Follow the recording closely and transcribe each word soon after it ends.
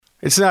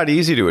It's not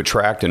easy to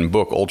attract and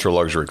book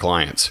ultra-luxury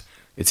clients.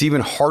 It's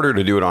even harder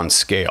to do it on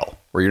scale,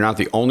 where you're not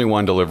the only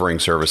one delivering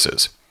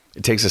services.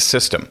 It takes a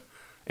system,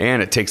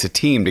 and it takes a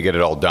team to get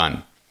it all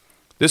done.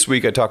 This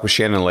week, I talked with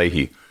Shannon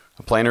Leahy,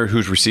 a planner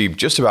who's received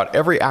just about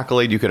every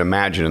accolade you can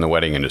imagine in the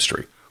wedding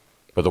industry.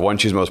 But the one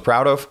she's most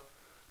proud of?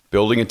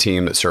 Building a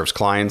team that serves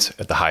clients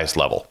at the highest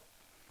level.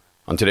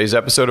 On today's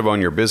episode of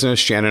Own Your Business,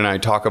 Shannon and I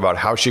talk about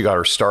how she got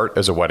her start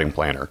as a wedding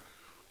planner,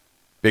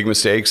 big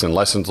mistakes and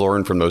lessons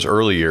learned from those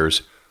early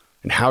years,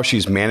 and how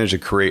she's managed to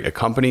create a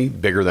company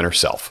bigger than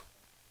herself.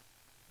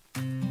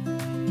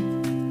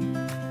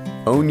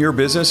 Own Your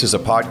Business is a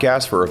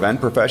podcast for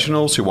event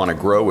professionals who want to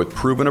grow with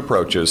proven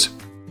approaches.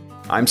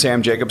 I'm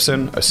Sam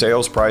Jacobson, a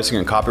sales, pricing,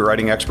 and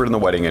copywriting expert in the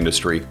wedding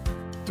industry.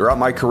 Throughout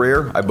my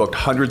career, I booked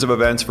hundreds of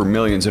events for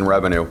millions in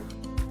revenue.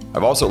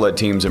 I've also led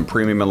teams in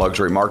premium and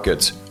luxury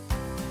markets.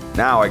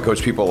 Now I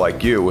coach people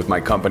like you with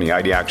my company,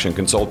 ID Action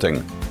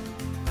Consulting.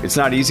 It's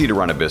not easy to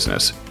run a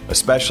business,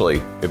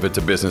 especially if it's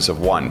a business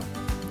of one,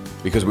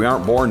 because we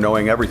aren't born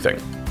knowing everything.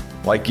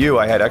 Like you,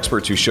 I had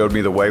experts who showed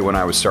me the way when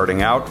I was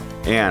starting out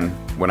and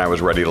when I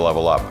was ready to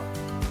level up.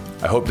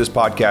 I hope this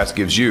podcast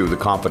gives you the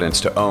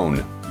confidence to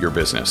own your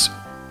business.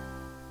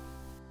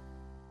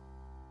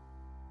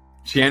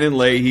 Shannon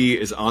Leahy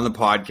is on the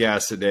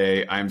podcast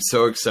today. I'm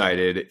so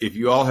excited. If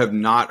you all have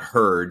not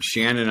heard,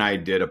 Shannon and I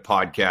did a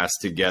podcast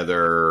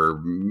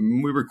together.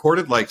 We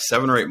recorded like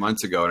 7 or 8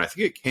 months ago, and I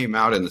think it came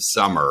out in the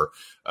summer.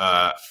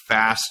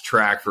 Fast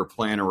track for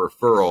planner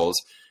referrals.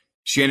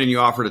 Shannon, you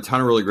offered a ton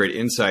of really great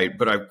insight,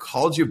 but I've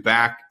called you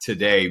back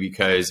today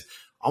because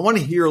I want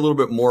to hear a little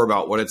bit more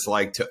about what it's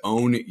like to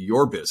own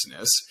your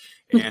business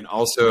and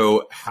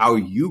also how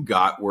you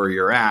got where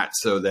you're at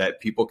so that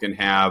people can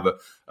have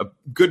a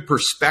good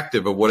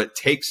perspective of what it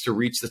takes to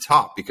reach the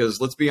top. Because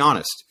let's be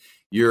honest,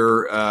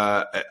 you're,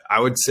 I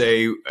would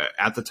say,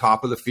 at the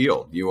top of the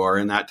field. You are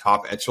in that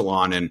top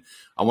echelon, and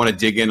I want to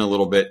dig in a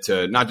little bit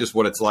to not just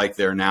what it's like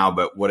there now,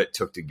 but what it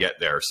took to get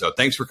there. So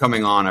thanks for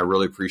coming on. I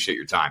really appreciate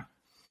your time.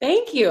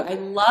 Thank you. I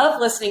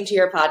love listening to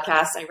your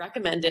podcast. I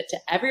recommend it to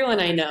everyone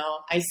I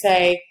know. I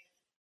say,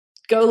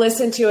 go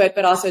listen to it,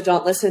 but also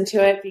don't listen to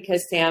it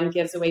because Sam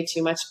gives away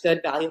too much good,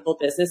 valuable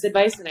business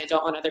advice, and I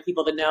don't want other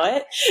people to know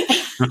it.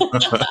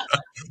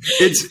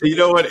 You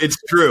know what? It's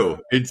true.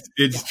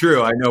 It's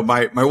true. I know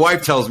my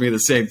wife tells me the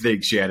same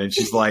thing, Shannon.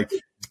 She's like,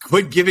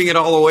 quit giving it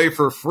all away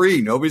for free.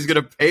 Nobody's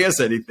going to pay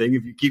us anything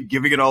if you keep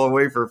giving it all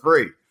away for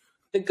free.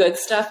 The good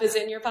stuff is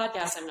in your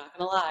podcast. I'm not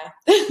going to lie.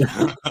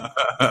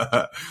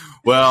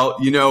 Well,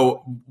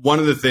 one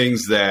of the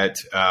things that,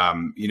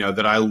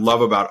 that I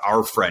love about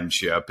our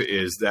friendship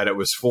is that it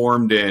was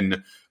formed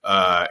in,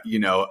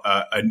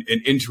 an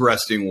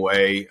interesting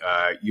way.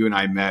 You and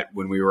I met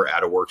when we were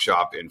at a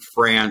workshop in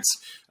France.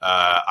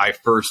 I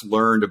first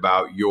learned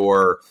about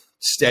your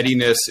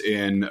steadiness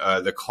in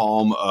the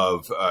calm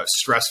of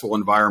stressful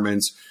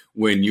environments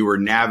when you were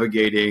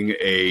navigating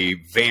a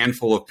van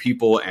full of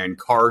people and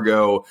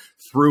cargo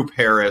through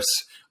Paris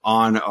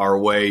on our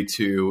way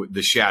to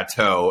the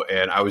chateau.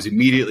 And I was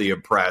immediately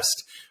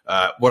impressed.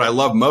 What I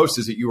love most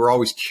is that you were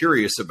always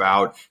curious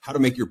about how to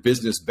make your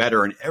business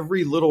better. And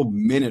every little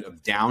minute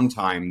of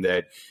downtime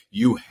that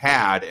you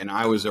had and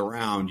I was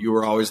around, you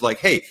were always like,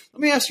 hey,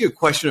 let me ask you a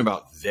question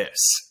about this.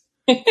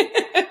 It's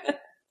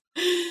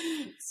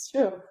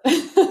true.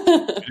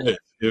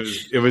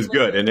 It was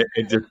good. And it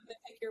just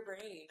pick your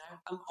brain.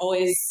 I'm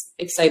always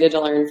excited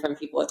to learn from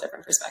people with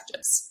different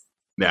perspectives.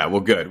 Yeah,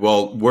 well, good.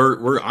 Well,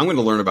 I'm going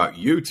to learn about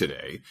you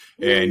today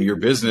and your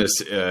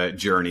business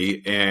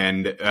journey.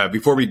 And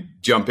before we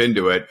jump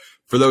into it,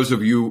 for those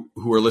of you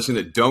who are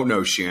listening that don't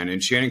know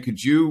Shannon,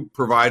 could you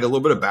provide a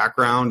little bit of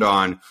background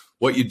on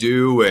what you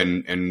do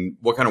and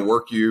what kind of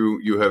work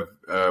you have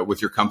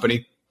with your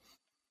company?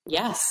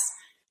 Yes.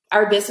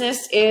 Our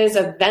business is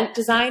event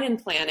design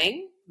and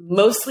planning.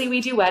 Mostly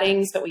we do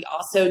weddings, but we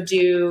also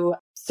do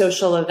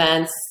social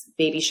events,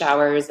 baby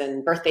showers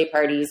and birthday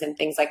parties and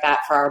things like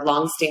that for our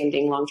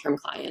long-standing, long-term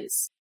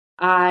clients.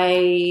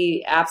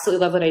 I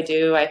absolutely love what I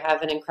do. I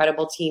have an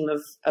incredible team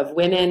of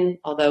women,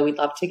 although we'd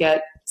love to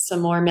get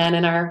some more men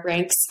in our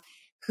ranks,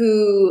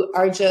 who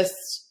are just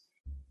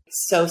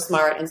so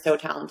smart and so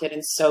talented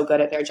and so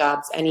good at their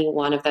jobs. Any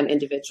one of them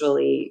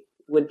individually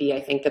would be, I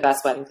think, the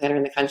best wedding planner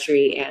in the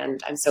country.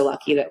 And I'm so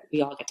lucky that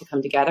we all get to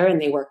come together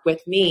and they work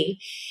with me.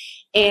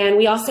 And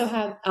we also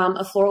have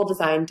a floral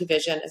design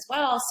division as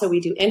well. So we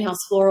do in-house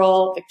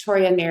floral.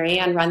 Victoria and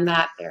Marianne run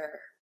that. They're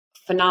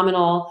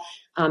phenomenal.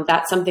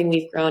 That's something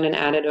we've grown and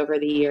added over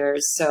the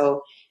years.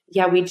 So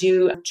yeah, we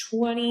do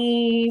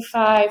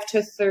 25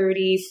 to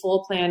 30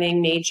 full planning,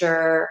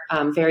 major,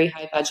 very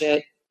high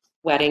budget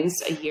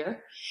weddings a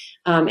year.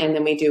 And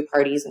then we do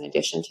parties in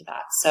addition to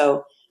that.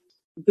 So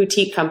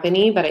boutique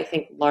company, but I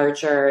think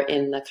larger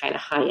in the kind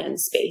of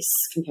high-end space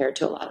compared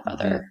to a lot of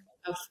other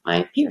of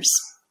my peers.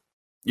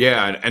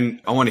 Yeah,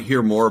 and I want to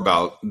hear more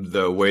about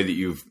the way that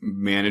you've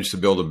managed to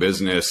build a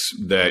business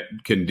that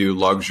can do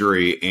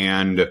luxury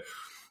and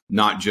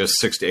not just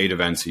 6 to 8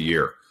 events a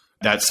year.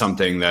 That's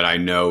something that I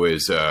know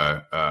is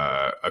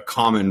a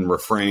common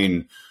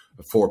refrain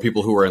for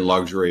people who are in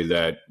luxury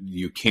that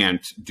you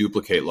can't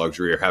duplicate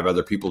luxury or have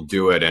other people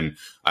do it. And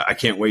I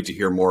can't wait to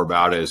hear more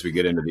about it as we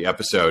get into the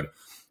episode.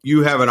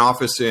 You have an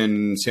office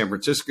in San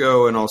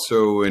Francisco and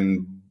also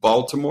in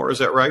Baltimore. Is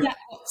that right? Yeah.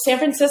 San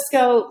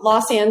Francisco,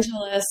 Los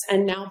Angeles,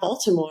 and now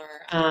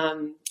Baltimore.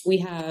 We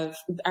have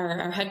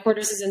our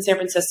headquarters is in San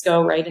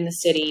Francisco, right in the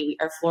city.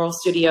 Our floral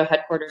studio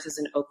headquarters is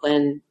in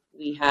Oakland.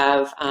 We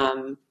have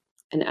an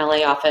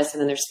LA office, and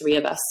then there's 3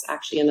 of us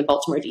actually in the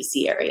Baltimore,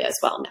 DC area as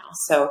well now.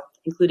 So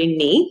including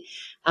me,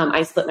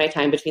 I split my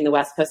time between the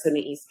West Coast and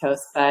the East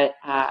Coast, but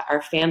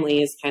our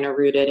family is kind of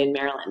rooted in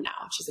Maryland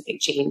now, which is a big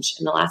change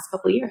in the last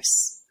couple of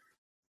years.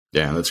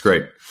 Yeah, that's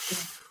great.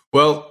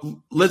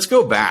 Well, let's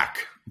go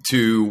back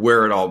to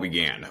where it all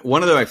began.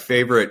 One of my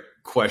favorite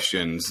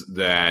questions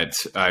that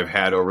I've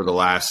had over the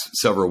last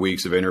several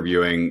weeks of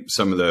interviewing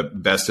some of the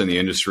best in the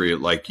industry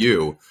like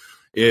you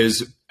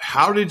is,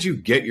 how did you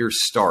get your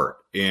start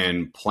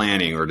in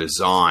planning or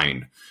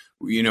design?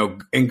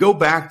 And go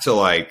back to,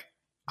 like,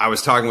 I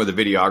was talking with a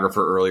videographer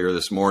earlier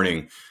this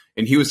morning,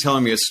 and he was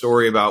telling me a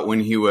story about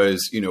when he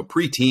was,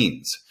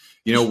 pre-teens.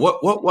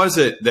 What was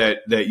it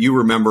that you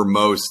remember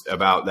most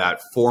about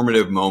that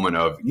formative moment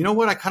of,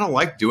 I kind of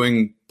like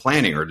doing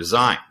planning or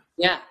design?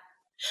 Yeah,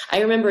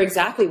 I remember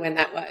exactly when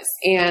that was.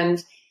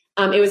 And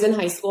it was in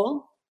high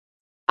school.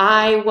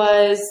 I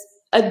was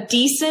a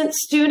decent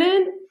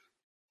student,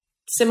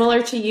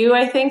 similar to you,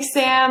 I think,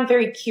 Sam,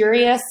 very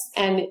curious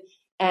and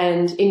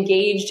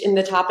engaged in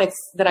the topics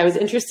that I was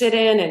interested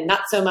in, and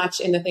not so much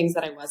in the things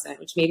that I wasn't,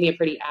 which made me a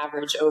pretty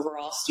average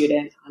overall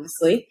student,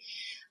 honestly,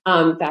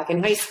 back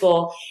in high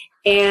school.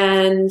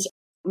 And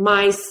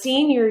my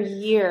senior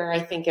year, I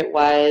think it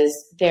was,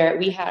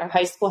 our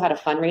high school had a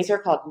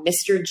fundraiser called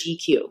Mr.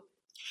 GQ.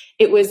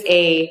 It was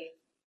a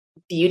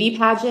beauty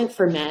pageant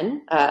for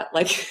men,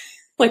 like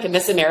a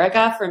Miss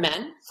America for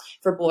men,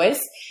 for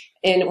boys,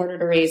 in order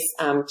to raise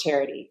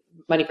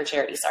money for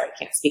charity. Sorry, I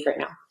can't speak right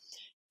now.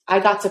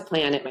 I got to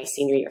plan it my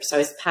senior year. So I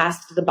was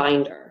passed the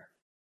binder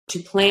to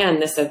plan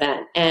this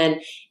event.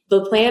 And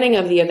the planning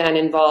of the event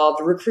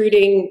involved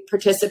recruiting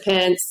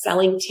participants,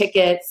 selling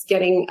tickets,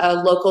 getting a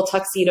local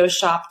tuxedo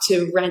shop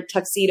to rent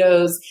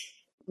tuxedos,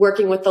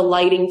 working with the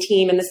lighting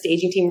team and the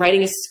staging team,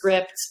 writing a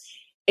script.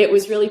 It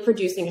was really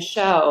producing a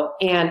show.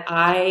 And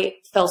I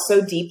fell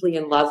so deeply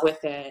in love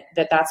with it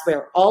that that's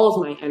where all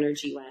of my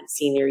energy went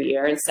senior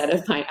year instead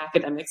of my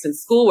academics and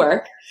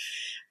schoolwork.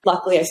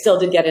 Luckily, I still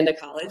did get into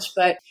college,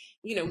 but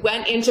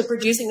went into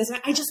producing this.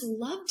 I just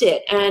loved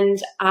it. And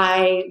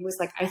I was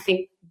like, I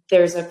think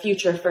there's a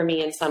future for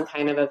me in some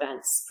kind of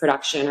events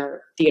production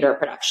or theater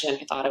production.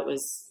 I thought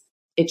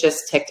it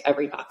just ticked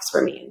every box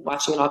for me. And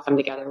watching it all come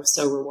together was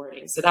so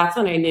rewarding. So that's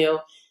when I knew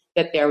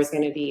that there was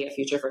going to be a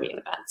future for me in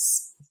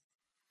events.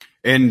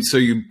 And so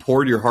you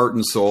poured your heart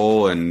and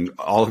soul and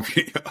all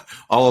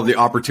of the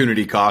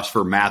opportunity costs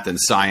for math and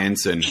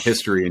science and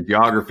history and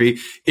geography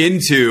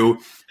into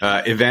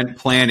event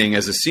planning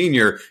as a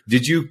senior.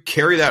 Did you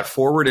carry that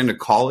forward into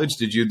college?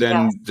 Did you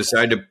then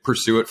decide to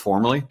pursue it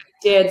formally?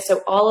 Did.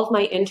 So all of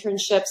my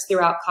internships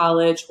throughout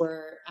college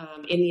were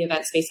in the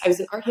event space. I was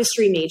an art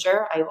history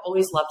major. I've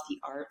always loved the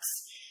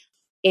arts.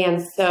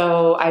 And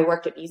so I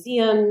worked at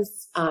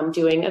museums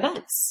doing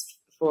events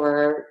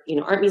for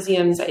art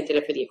museums. I did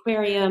it for the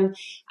aquarium.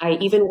 I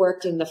even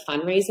worked in the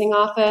fundraising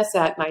office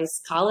at my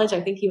college.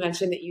 I think you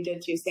mentioned that you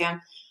did too, Sam,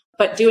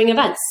 but doing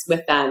events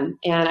with them.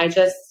 And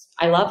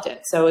I loved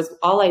it. So it was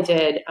all I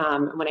did.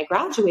 When I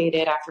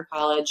graduated after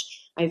college,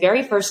 my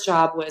very first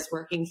job was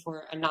working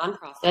for a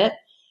nonprofit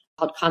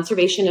called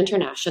Conservation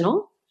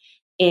International.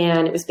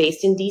 And it was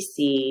based in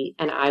DC.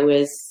 And I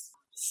was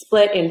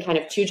split in kind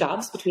of 2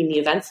 jobs between the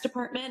events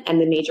department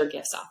and the major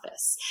gifts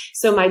office.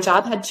 So my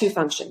job had 2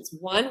 functions.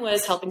 One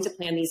was helping to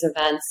plan these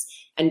events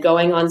and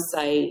going on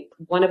site.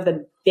 One of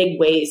the big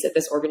ways that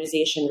this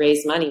organization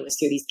raised money was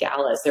through these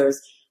galas. There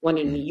was one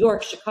in New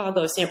York,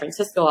 Chicago, San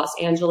Francisco, Los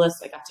Angeles.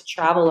 I got to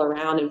travel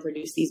around and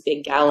produce these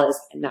big galas,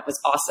 and that was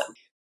awesome.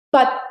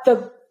 But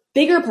the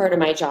bigger part of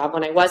my job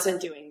when I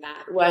wasn't doing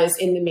that was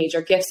in the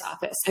major gifts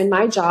office. And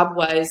my job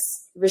was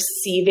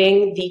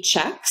receiving the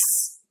checks,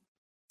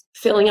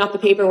 filling out the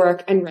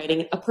paperwork, and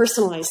writing a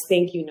personalized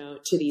thank you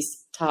note to these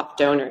top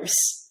donors,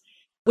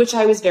 which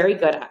I was very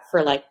good at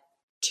for like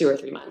 2 or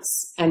 3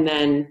 months, and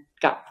then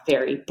got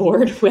very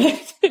bored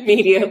with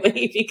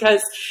immediately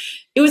because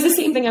it was the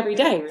same thing every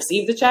day.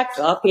 Receive the check,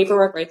 fill out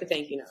paperwork, write the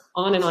thank you note,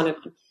 on and on and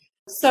on.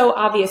 So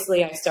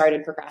obviously I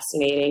started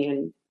procrastinating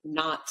and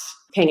not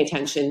paying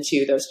attention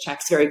to those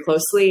checks very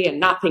closely and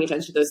not paying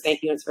attention to those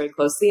thank you notes very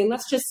closely. And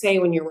let's just say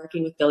when you're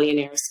working with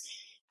billionaires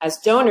as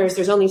donors,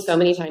 there's only so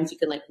many times you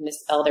can like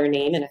misspell their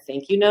name in a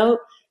thank you note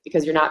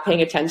because you're not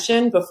paying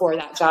attention before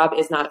that job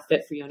is not a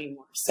fit for you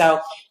anymore. So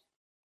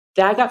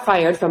Dad got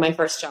fired from my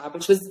first job,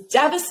 which was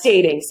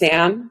devastating,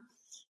 Sam.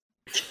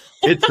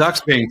 It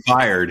sucks being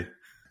fired.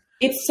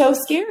 It's so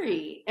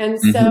scary. And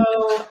so,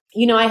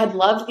 I had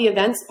loved the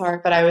events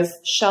part, but I was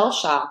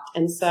shell-shocked.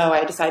 And so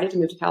I decided to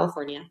move to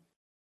California.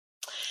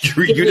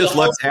 You just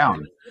left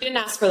town. You didn't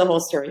ask for the whole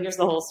story. Here's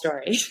the whole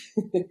story.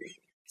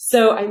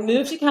 So I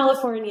moved to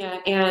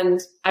California and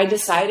I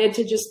decided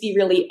to just be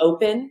really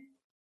open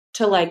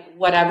to like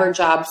whatever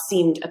job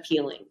seemed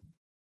appealing.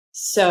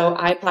 So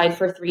I applied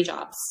for 3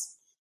 jobs.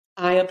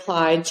 I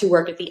applied to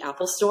work at the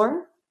Apple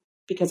store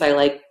because I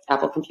like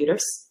Apple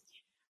computers.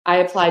 I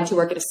applied to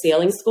work at a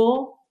sailing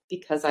school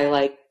because I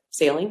like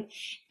sailing.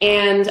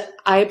 And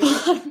I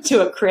applied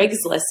to a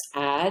Craigslist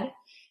ad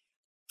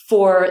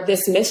for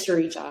this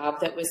mystery job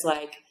that was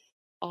like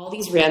all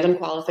these random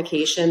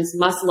qualifications: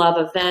 must love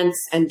events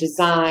and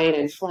design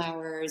and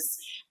flowers,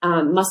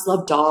 must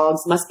love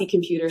dogs, must be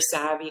computer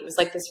savvy. It was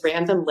like this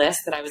random list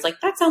that I was like,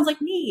 that sounds like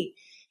me.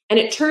 And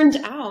it turned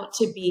out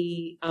to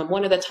be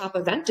one of the top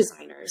event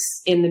designers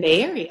in the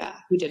Bay Area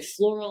who did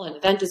floral and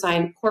event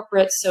design,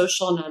 corporate,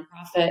 social,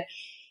 nonprofit.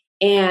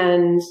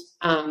 And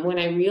when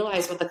I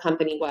realized what the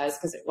company was,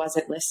 because it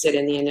wasn't listed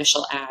in the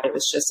initial ad, it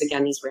was just,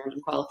 again, these random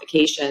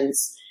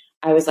qualifications,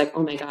 I was like,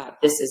 oh my God,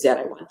 this is it.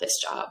 I want this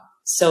job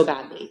so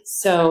badly.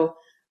 So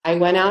I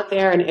went out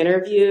there and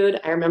interviewed.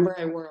 I remember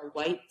I wore a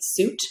white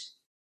suit.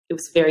 It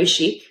was very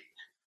chic.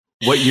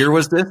 What year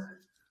was this?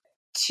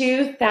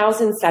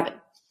 2007.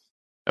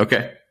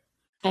 Okay.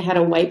 I had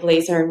a white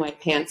blazer and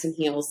white pants and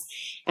heels.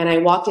 And I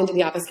walked into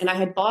the office and I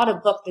had bought a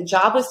book. The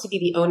job was to be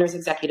the owner's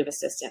executive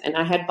assistant. And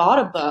I had bought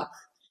a book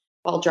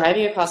while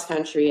driving across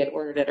country. I'd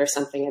ordered it or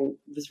something and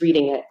was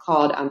reading it,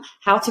 called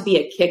How to Be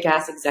a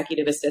Kick-Ass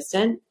Executive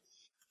Assistant.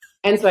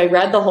 And so I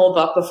read the whole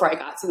book before I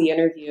got to the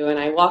interview. And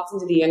I walked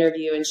into the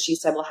interview and she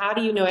said, well, how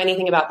do you know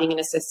anything about being an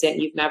assistant?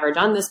 You've never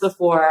done this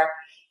before.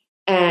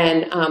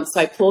 And so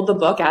I pulled the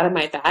book out of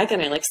my bag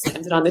and I like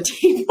slammed it on the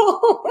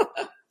table.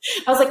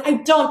 I was like,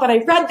 I don't, but I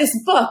read this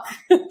book.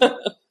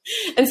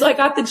 And so I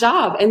got the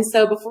job. And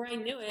so before I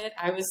knew it,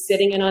 I was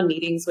sitting in on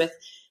meetings with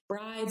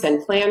brides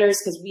and planners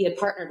because we had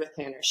partnered with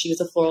planners. She was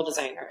a floral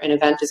designer, an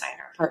event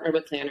designer, partnered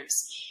with planners,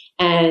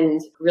 and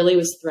really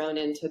was thrown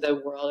into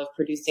the world of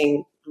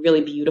producing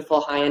really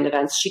beautiful high-end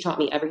events. She taught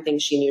me everything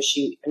she knew.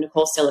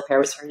 Nicole Stillafair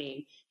was her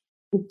name.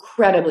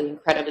 Incredibly,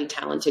 incredibly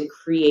talented,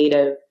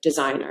 creative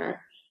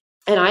designer.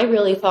 And I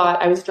really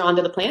thought I was drawn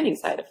to the planning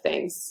side of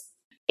things.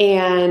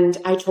 And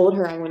I told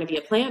her I want to be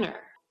a planner.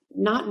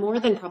 Not more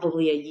than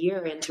probably a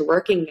year into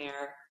working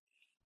there,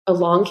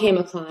 along came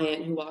a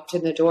client who walked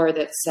in the door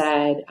that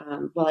said,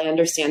 well, I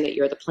understand that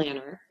you're the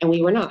planner. And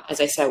we were not. As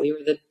I said, we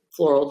were the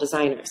floral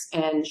designers.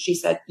 And she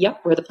said,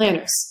 yep, we're the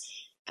planners.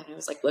 And I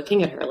was like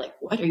looking at her like,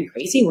 what, are you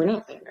crazy? We're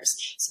not planners.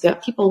 So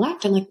people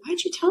left. I'm like,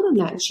 why'd you tell them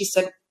that? And she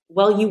said,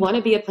 well, you want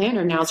to be a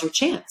planner. Now's your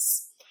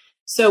chance.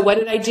 So what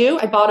did I do?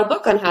 I bought a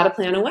book on how to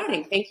plan a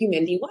wedding. Thank you,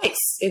 Mindy Weiss.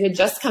 It had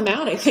just come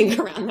out, I think,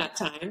 around that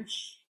time.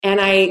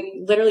 And I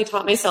literally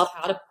taught myself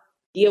how to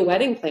be a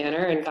wedding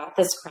planner and got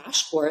this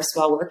crash course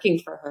while working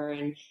for her.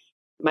 And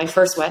my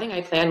first wedding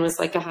I planned was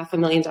like a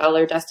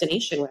 $500,000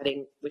 destination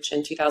wedding, which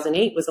in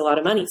 2008 was a lot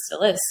of money,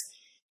 still is.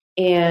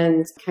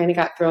 And kind of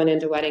got thrown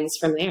into weddings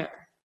from there.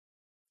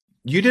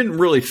 You didn't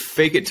really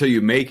fake it till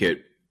you make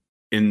it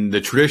in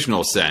the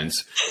traditional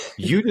sense.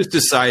 You just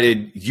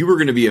decided you were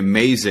going to be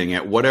amazing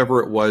at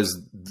whatever it was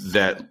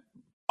that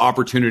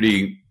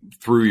opportunity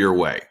threw your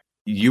way.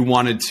 You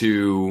wanted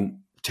to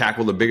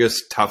tackle the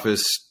biggest,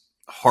 toughest,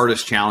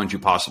 hardest challenge you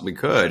possibly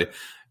could.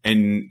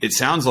 And it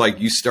sounds like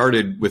you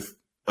started with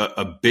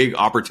a big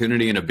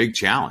opportunity and a big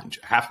challenge.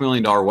 A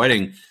 $500,000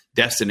 wedding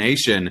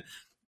destination.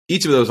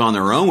 Each of those on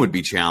their own would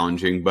be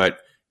challenging, but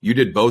you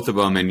did both of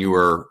them and you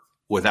were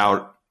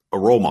without a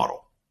role model.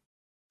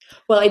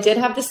 Well, I did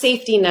have the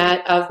safety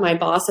net of my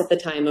boss at the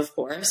time, of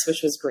course,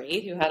 which was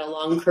great, who had a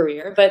long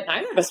career, but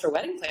neither of us were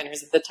wedding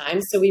planners at the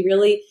time. So we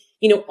really,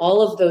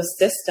 all of those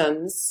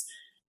systems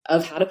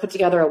of how to put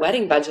together a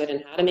wedding budget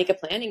and how to make a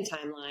planning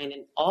timeline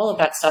and all of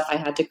that stuff I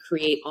had to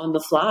create on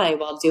the fly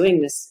while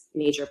doing this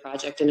major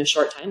project in a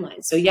short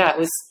timeline. So yeah,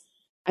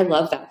 I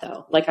love that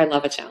though. Like I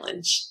love a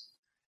challenge.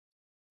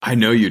 I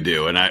know you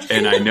do. And I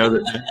know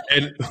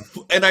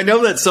that, and I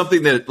know that's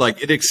something that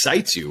like, it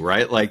excites you,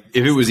 right? Like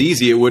if it was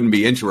easy, it wouldn't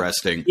be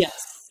interesting. Yes.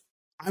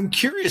 I'm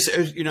curious,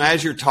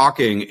 as you're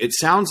talking, it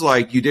sounds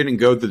like you didn't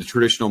go to the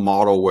traditional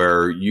model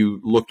where you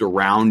looked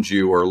around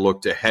you or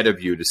looked ahead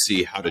of you to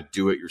see how to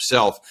do it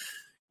yourself.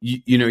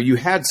 You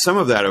had some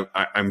of that,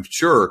 I'm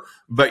sure,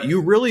 but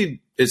you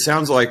really, it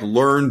sounds like,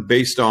 learned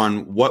based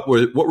on what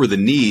were the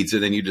needs,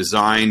 and then you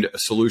designed a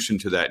solution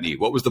to that need.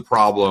 What was the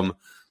problem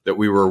that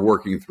we were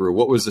working through?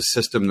 What was the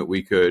system that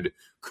we could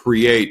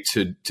create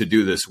to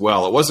do this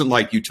well? It wasn't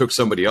like you took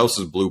somebody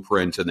else's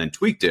blueprint and then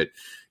tweaked it.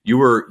 You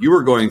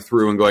were going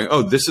through and going,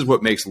 oh, this is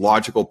what makes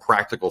logical,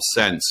 practical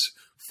sense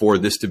for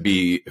this to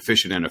be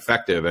efficient and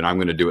effective. And I'm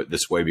going to do it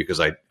this way because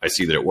I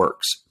see that it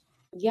works.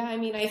 Yeah. I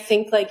mean, I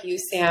think like you,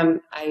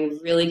 Sam, I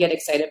really get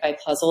excited by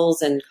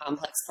puzzles and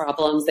complex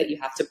problems that you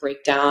have to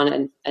break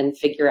down and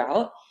figure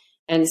out.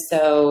 And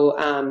so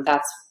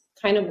that's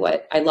kind of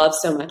what I love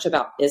so much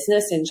about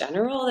business in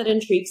general, that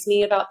intrigues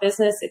me about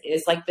business. It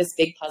is like this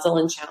big puzzle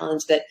and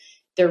challenge that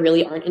there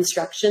really aren't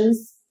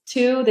instructions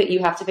to, that you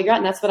have to figure out.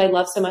 And that's what I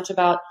love so much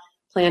about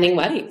planning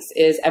weddings,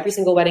 is every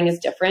single wedding is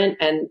different.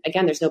 And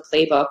again, there's no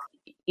playbook.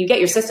 You get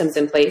your systems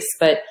in place,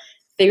 but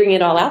figuring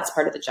it all out is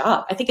part of the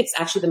job. I think it's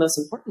actually the most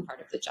important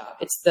part of the job.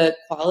 It's the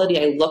quality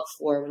I look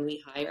for when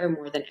we hire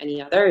more than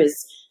any other is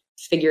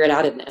figure it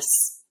outedness.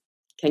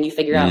 Can you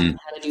figure out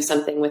how to do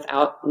something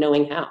without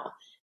knowing how?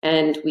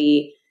 And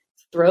we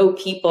throw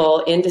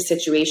people into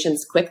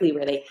situations quickly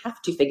where they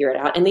have to figure it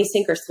out, and they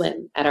sink or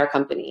swim at our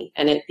company.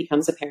 And it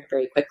becomes apparent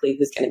very quickly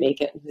who's going to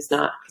make it and who's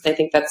not. Because I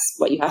think that's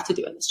what you have to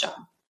do in this job.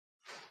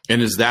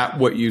 And is that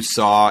what you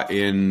saw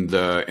in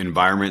the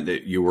environment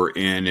that you were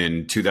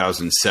in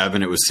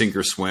 2007? It was sink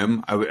or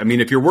swim. I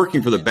mean, if you're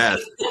working for the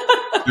best,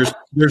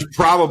 there's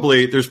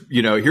probably, here's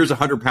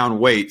 100-pound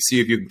weight. See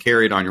if you can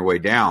carry it on your way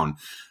down.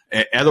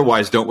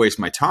 Otherwise, don't waste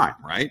my time.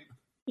 Right.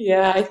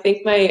 Yeah. I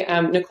think my,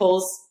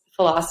 Nicole's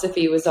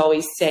philosophy was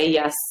always say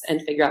yes and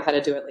figure out how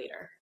to do it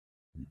later.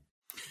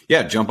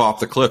 Yeah. Jump off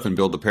the cliff and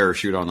build the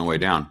parachute on the way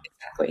down.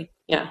 Exactly.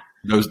 Yeah.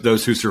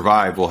 Those who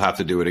survive will have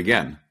to do it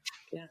again.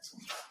 Yeah.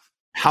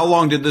 How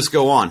long did this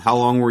go on? How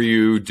long were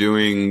you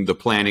doing the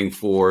planning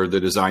for the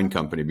design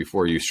company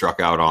before you struck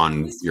out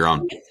on your own?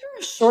 For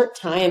a short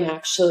time,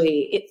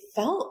 actually. It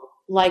felt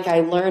like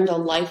I learned a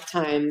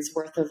lifetime's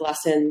worth of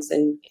lessons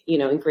and,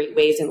 in great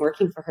ways in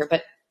working for her.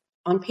 But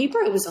on paper,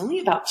 it was only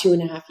about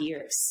 2.5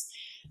 years.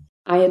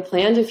 I had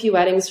planned a few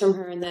weddings from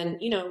her. And then,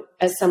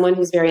 as someone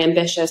who's very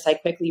ambitious, I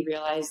quickly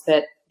realized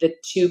that the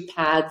two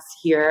paths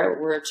here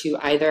were to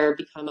either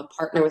become a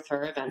partner with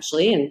her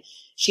eventually. And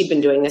she'd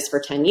been doing this for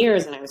 10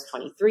 years and I was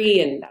 23,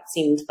 and that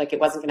seemed like it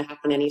wasn't going to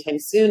happen anytime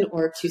soon,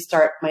 or to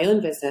start my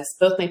own business.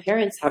 Both my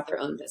parents have their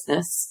own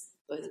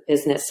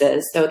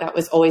businesses. So that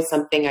was always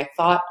something I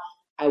thought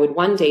I would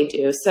one day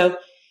do. So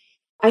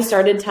I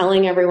started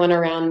telling everyone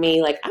around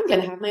me, like, I'm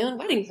going to have my own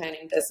wedding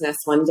planning business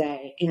one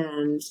day.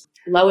 And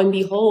lo and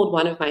behold,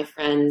 one of my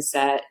friends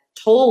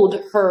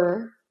told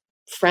her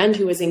friend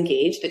who was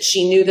engaged that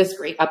she knew this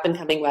great up and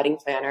coming wedding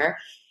planner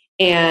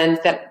and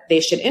that they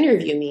should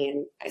interview me.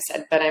 And I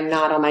said, but I'm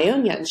not on my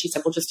own yet. And she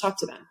said, well, just talk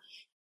to them.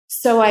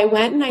 So I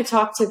went and I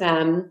talked to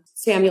them.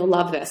 Sam, you'll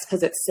love this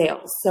because it's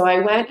sales. So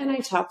I went and I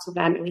talked to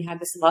them and we had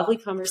this lovely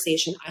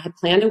conversation. I had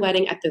planned a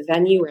wedding at the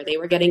venue where they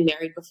were getting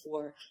married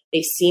before.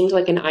 They seemed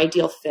like an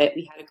ideal fit.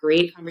 We had a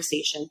great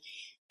conversation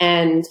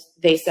and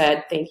they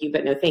said, thank you,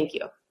 but no, thank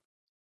you.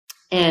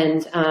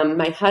 And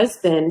my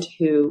husband,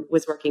 who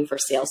was working for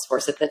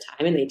Salesforce at the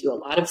time, and they do a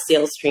lot of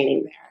sales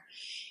training there,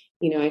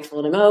 I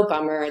told him, oh,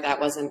 bummer,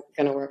 that wasn't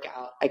going to work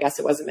out. I guess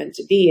it wasn't meant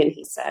to be. And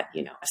he said,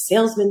 a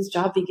salesman's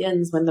job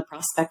begins when the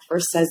prospect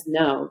first says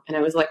no. And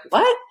I was like,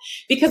 what?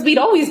 Because we'd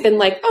always been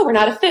like, oh, we're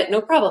not a fit.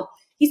 No problem.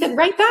 He said,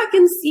 write back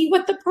and see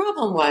what the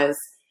problem was.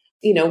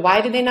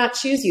 Why did they not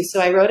choose you?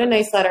 So I wrote a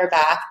nice letter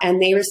back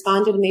and they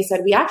responded and they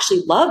said, we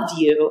actually loved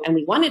you and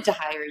we wanted to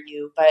hire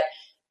you, but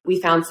we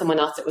found someone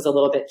else that was a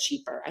little bit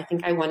cheaper. I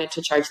think I wanted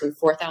to charge them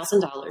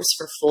 $4,000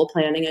 for full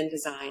planning and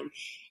design.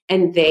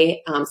 And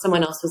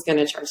someone else was going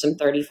to charge them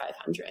 $3,500.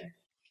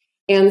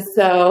 And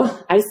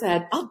so I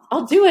said,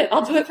 I'll do it.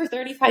 I'll do it for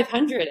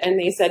 $3,500. And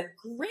they said,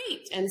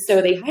 great. And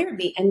so they hired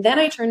me. And then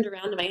I turned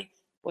around to my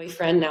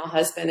boyfriend, now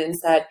husband, and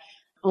said,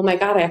 oh my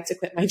God, I have to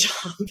quit my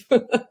job.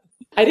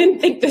 I didn't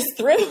think this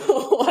through.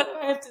 What do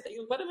I have to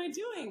do? What am I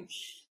doing?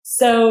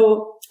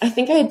 So I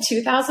think I had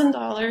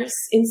 $2,000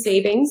 in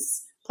savings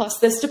plus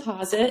this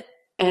deposit,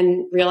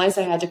 and realized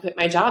I had to quit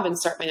my job and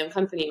start my own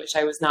company, which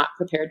I was not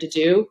prepared to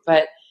do,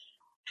 but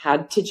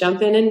had to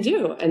jump in and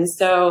do. And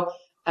so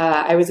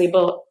I was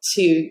able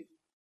to,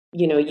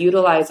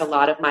 utilize a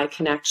lot of my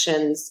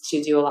connections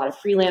to do a lot of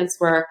freelance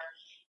work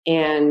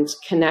and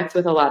connect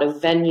with a lot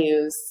of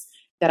venues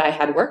that I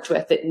had worked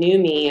with that knew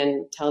me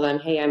and tell them,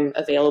 hey, I'm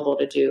available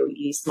to do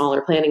these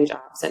smaller planning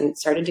jobs, and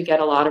started to get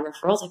a lot of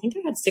referrals. I think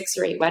I had 6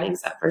 or 8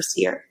 weddings that first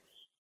year,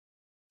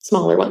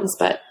 smaller ones,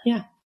 but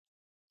yeah.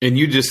 And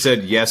you just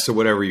said yes to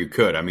whatever you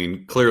could. I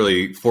mean,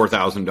 clearly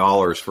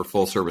 $4,000 for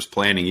full service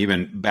planning,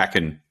 even back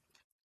in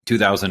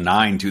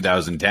 2009,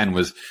 2010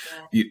 was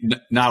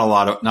not a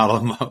lot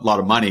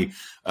of money.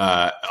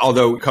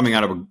 Although coming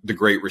out of the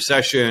Great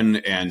Recession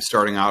and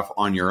starting off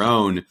on your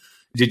own,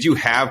 did you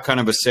have kind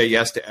of a say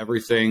yes to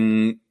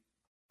everything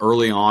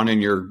early on in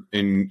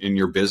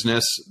your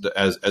business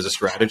as a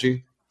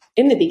strategy?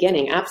 In the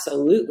beginning,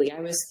 absolutely. I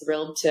was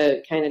thrilled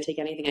to kind of take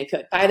anything I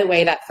could. By the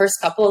way, that first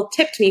couple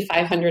tipped me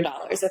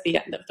 $500 at the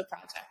end of the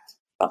project.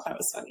 I thought that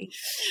was funny.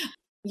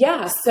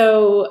 Yeah,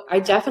 so I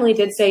definitely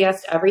did say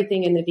yes to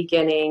everything in the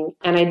beginning.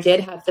 And I did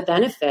have the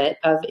benefit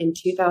of, in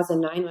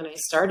 2009, when I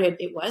started,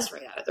 it was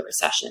right out of the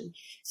recession.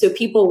 So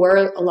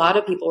a lot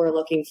of people were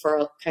looking for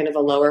a kind of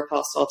a lower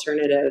cost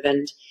alternative.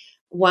 And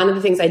one of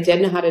the things I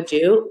did know how to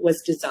do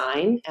was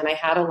design. And I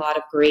had a lot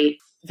of great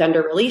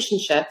vendor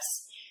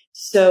relationships.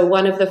 So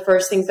one of the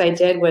first things I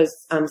did was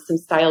some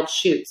styled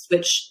shoots,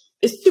 which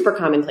is super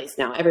commonplace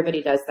now.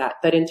 Everybody does that.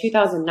 But in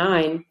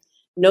 2009,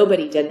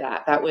 nobody did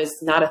that. That was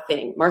not a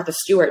thing. Martha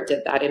Stewart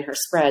did that in her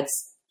spreads.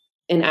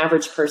 An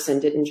average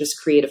person didn't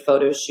just create a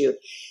photo shoot.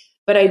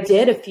 But I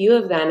did a few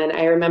of them. And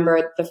I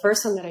remember the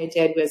first one that I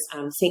did was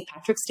St.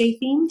 Patrick's Day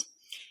themed.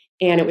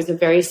 And it was a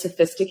very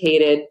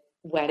sophisticated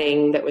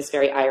wedding that was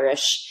very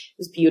Irish.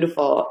 It was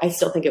beautiful. I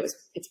still think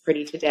it's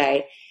pretty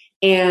today.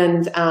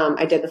 And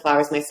I did the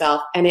flowers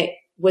myself. And it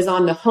was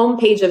on the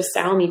homepage of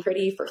Style Me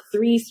Pretty for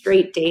 3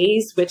 straight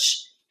days,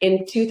 which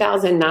in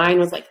 2009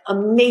 was like a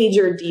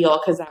major deal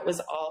because that was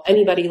all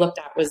anybody looked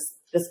at was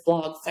this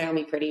blog, Style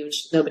Me Pretty,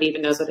 which nobody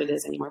even knows what it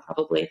is anymore,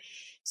 probably.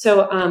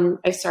 So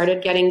I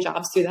started getting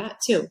jobs through that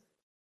too.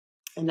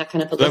 And that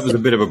kind of that was a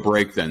bit of a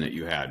break then that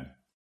you had.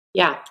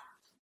 Yeah.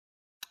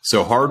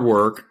 So hard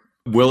work,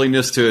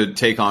 willingness to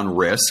take on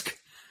risk,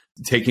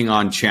 taking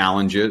on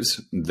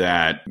challenges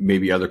that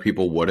maybe other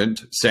people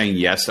wouldn't, saying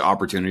yes to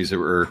opportunities that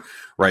were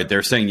right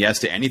there, saying yes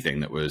to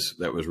anything that was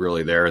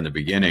really there in the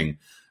beginning.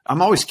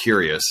 I'm always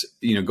curious,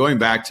 going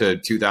back to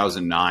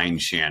 2009,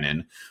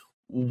 Shannon,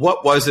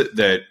 what was it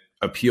that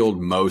appealed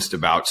most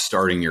about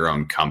starting your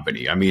own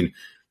company? I mean,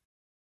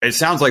 it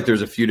sounds like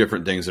there's a few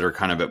different things that are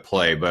kind of at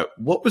play, but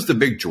what was the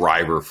big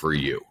driver for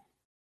you?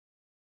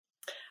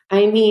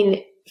 I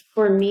mean,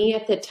 for me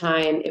at the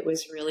time, it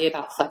was really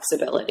about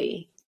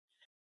flexibility.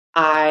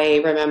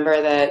 I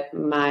remember that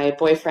my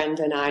boyfriend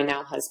and I,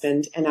 now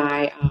husband, and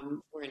I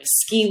were in a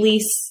ski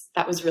lease.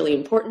 That was really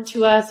important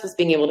to us, was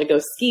being able to go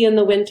ski in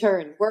the winter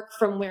and work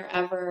from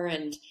wherever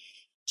and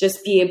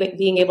just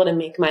being able to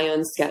make my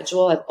own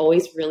schedule. I've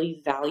always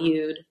really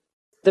valued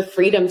the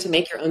freedom to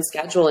make your own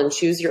schedule and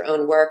choose your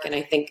own work. And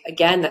I think,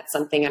 again, that's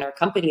something at our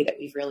company that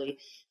we've really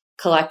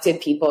collected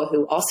people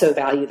who also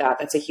value that.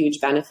 That's a huge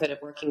benefit of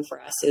working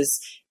for us, is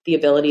the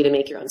ability to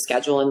make your own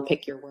schedule and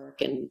pick your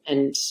work. And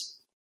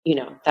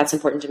that's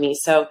important to me.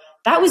 So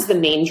that was the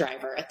main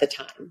driver at the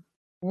time,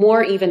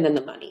 more even than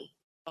the money.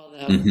 Although,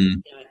 I've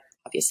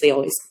obviously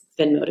always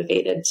been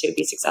motivated to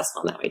be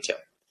successful in that way too.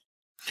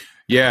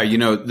 Yeah.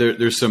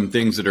 There's some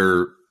things that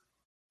are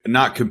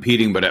not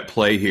competing, but at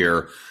play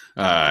here.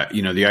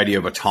 The idea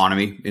of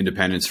autonomy,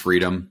 independence,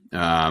 freedom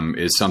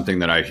is something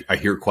that I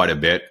hear quite a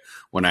bit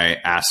when I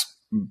ask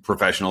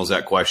professionals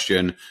that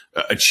question.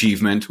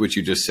 Achievement, which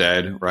you just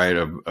said, right,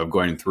 of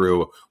going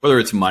through, whether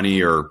it's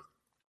money or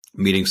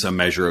meeting some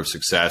measure of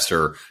success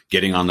or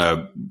getting on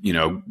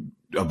the,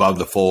 above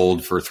the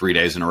fold for 3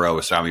 days in a row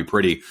with Style Me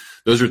Pretty.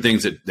 Those are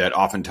things that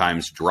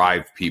oftentimes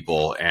drive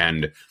people.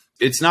 And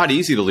it's not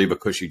easy to leave a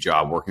cushy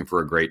job working for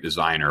a great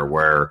designer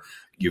where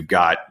you've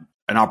got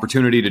an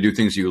opportunity to do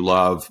things you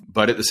love,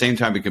 but at the same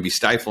time, it can be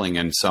stifling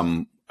in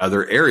some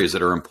other areas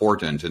that are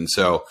important. And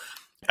so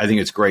I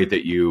think it's great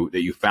that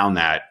you found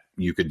that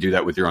you could do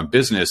that with your own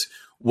business.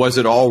 Was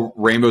it all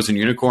rainbows and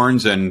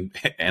unicorns and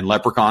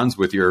leprechauns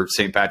with your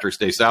St. Patrick's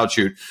Day style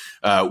shoot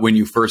when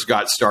you first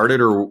got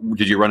started, or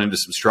did you run into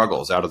some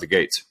struggles out of the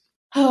gates?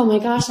 Oh my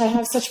gosh, I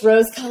have such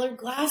rose-colored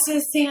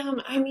glasses,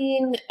 Sam. I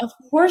mean, of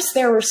course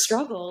there were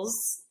struggles.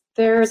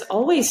 There's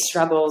always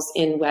struggles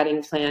in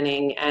wedding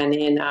planning and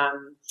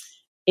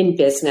in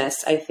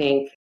business, I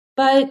think.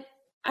 But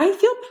I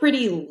feel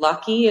pretty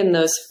lucky in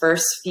those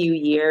first few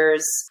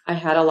years. I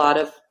had a lot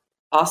of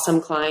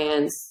awesome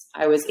clients.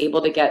 I was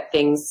able to get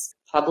things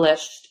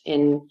published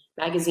in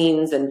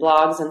magazines and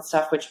blogs and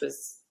stuff, which was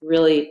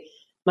really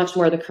much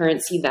more the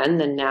currency then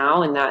than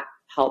now. And that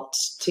helped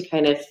to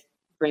kind of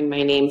bring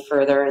my name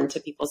further into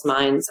people's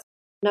minds.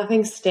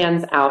 Nothing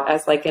stands out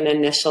as like an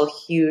initial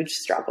huge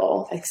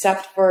struggle,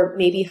 except for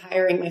maybe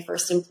hiring my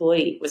first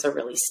employee was a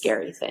really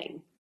scary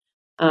thing.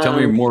 Tell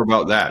me more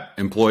about that.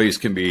 Employees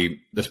can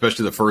be,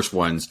 especially the first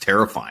ones,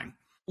 terrifying.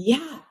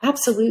 Yeah,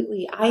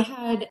 absolutely. I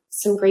had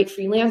some great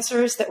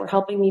freelancers that were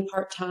helping me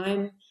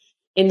part-time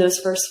in those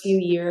first few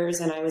years,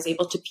 and I was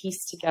able to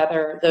piece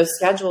together those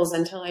schedules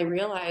until I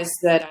realized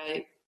that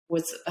I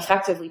was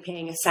effectively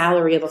paying a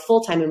salary of a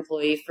full-time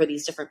employee for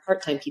these different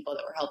part-time people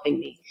that were helping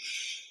me.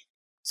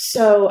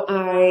 So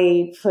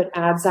I put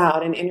ads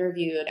out and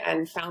interviewed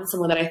and found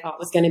someone that I thought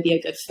was going to be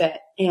a good fit,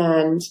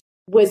 and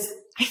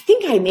I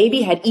think I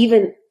maybe had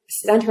even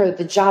sent her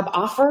the job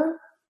offer,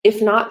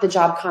 if not the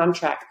job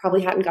contract.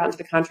 Probably hadn't gotten to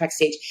the contract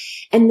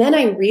stage. And then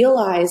I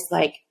realized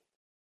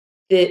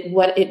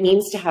what it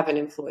means to have an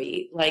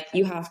employee. Like,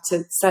 you have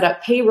to set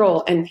up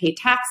payroll and pay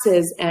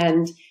taxes,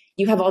 and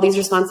you have all these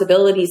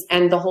responsibilities.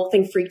 And the whole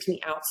thing freaked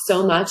me out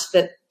so much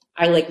that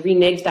I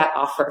reneged that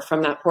offer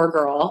from that poor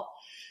girl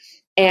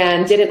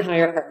and didn't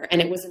hire her.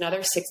 And it was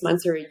another 6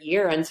 months or a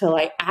year until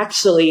I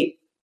actually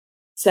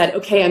said,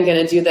 okay, I'm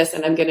going to do this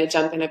and I'm going to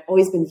jump in. I've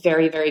always been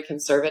very, very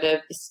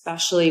conservative,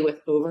 especially with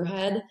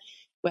overhead,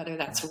 whether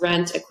that's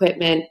rent,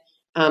 equipment,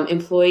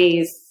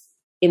 employees.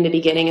 In the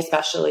beginning,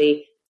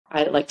 especially,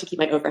 I like to keep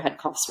my overhead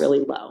costs really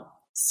low.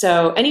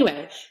 So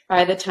anyway,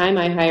 by the time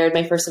I hired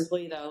my first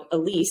employee, though,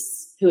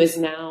 Elise, who is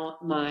now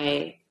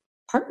my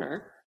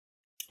partner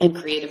and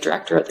creative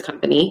director of the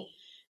company,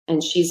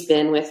 and she's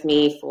been with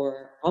me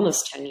for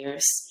almost 10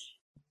 years.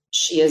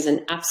 She is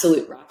an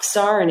absolute rock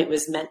star, and it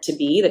was meant to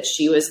be that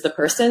she was the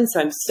person. So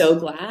I'm so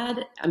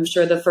glad. I'm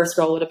sure the first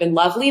role would have been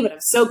lovely, but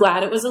I'm so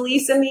glad it was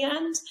Elise in the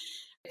end.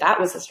 That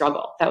was a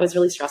struggle. That was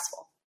really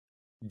stressful.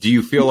 Do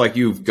you feel like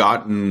you've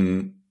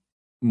gotten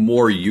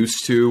more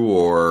used to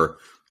or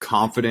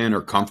confident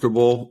or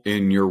comfortable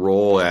in your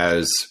role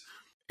as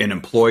an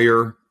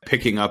employer,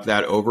 picking up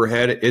that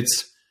overhead?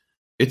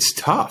 It's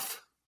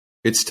tough.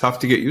 It's tough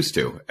to get used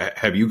to.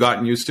 Have you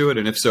gotten used to it?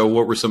 And if so,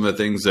 what were some of the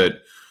things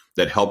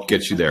that helped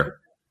get you there?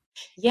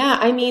 Yeah,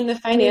 I mean, the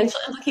financial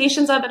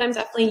implications of it, I'm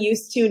definitely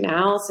used to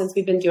now since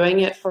we've been doing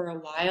it for a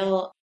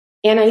while.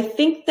 And I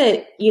think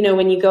that,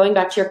 when you're going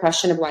back to your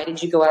question of why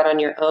did you go out on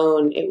your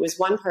own, it was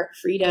one part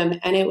freedom,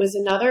 and it was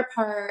another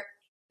part,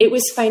 it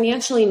was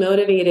financially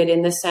motivated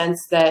in the sense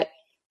that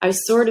I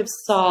sort of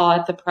saw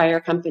at the prior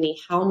company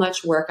how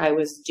much work I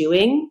was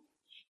doing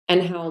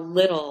and how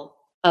little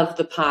of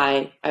the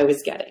pie I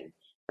was getting,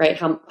 right?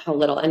 How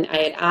little. And I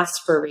had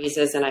asked for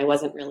raises and I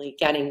wasn't really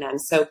getting them.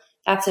 So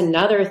that's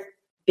another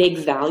big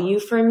value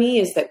for me,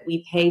 is that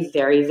we pay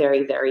very,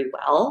 very, very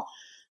well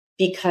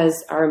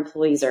because our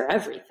employees are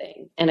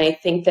everything. And I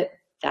think that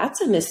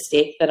that's a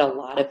mistake that a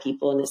lot of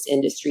people in this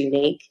industry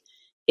make,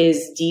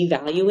 is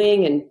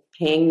devaluing and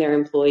paying their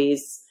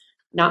employees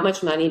not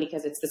much money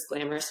because it's this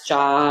glamorous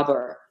job,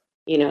 or,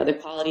 the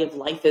quality of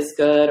life is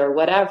good or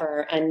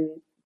whatever. And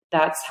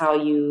that's how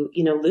you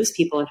lose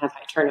people and have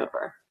high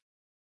turnover.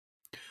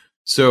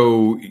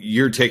 So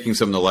you're taking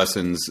some of the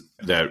lessons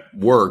that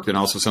worked and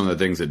also some of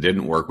the things that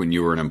didn't work when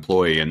you were an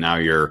employee, and now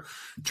you're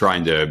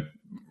trying to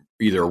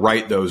either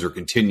right those or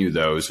continue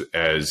those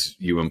as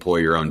you employ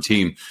your own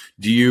team.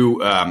 Do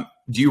you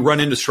run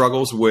into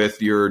struggles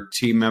with your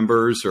team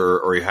members,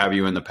 or have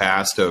you in the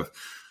past of,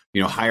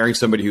 hiring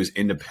somebody who's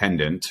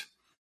independent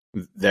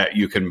that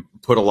you can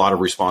put a lot of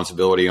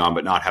responsibility on,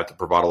 but not have to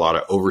provide a lot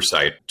of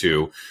oversight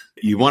to?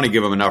 You want to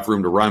give them enough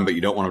room to run, but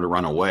you don't want them to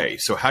run away.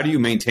 So how do you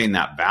maintain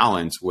that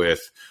balance with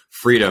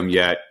freedom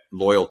yet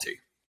loyalty?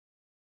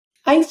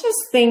 I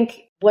just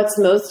think what's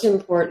most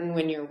important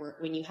when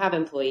you have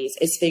employees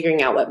is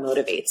figuring out what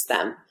motivates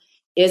them.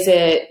 Is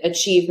it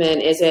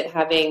achievement? Is it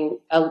having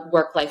a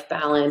work-life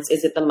balance?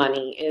 Is it the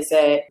money? Is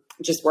it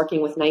just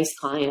working with nice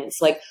clients?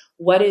 Like,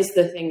 what is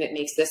the thing that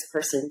makes this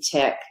person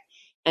tick?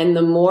 And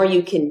the more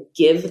you can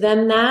give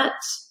them that,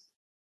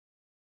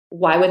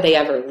 why would they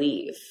ever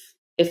leave?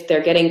 If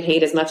they're getting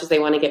paid as much as they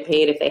want to get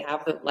paid, if they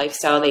have the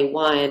lifestyle they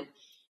want,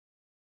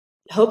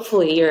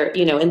 hopefully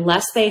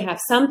unless they have,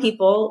 some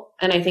people,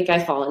 and I think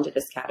I fall into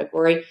this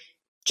category,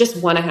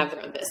 just want to have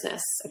their own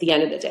business at the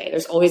end of the day.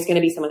 There's always going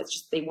to be someone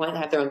that's they want to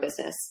have their own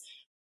business.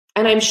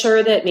 And I'm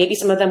sure that maybe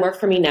some of them work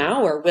for me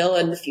now or will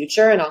in the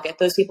future, and I'll get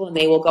those people and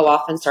they will go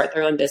off and start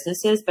their own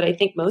businesses. But I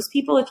think most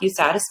people, if you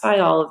satisfy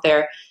all of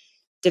their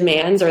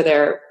demands or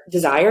their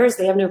desires,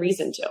 they have no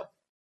reason to.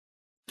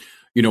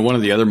 One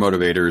of the other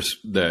motivators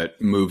that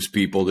moves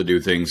people to do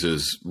things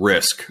is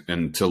risk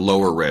and to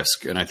lower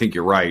risk. And I think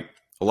you're right.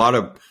 A lot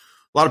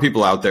of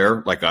people out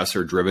there like us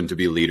are driven to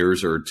be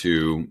leaders or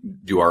to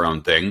do our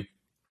own thing.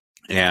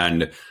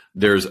 And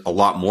there's a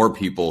lot more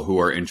people who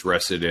are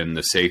interested in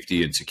the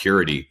safety and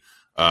security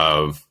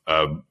of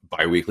a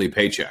biweekly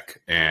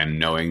paycheck and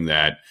knowing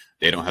that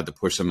they don't have to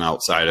push them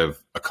outside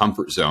of a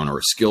comfort zone or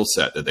a skill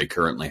set that they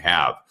currently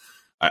have.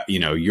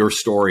 Your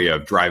story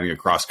of driving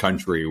across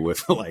country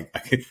with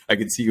I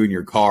could see you in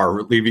your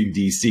car leaving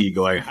DC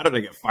going, how did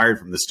I get fired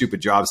from the stupid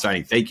job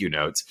signing thank you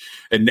notes?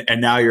 And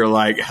now you're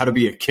like, how to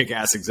be a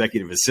kick-ass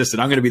executive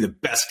assistant. I'm going to be the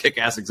best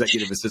kick-ass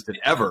executive assistant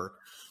ever.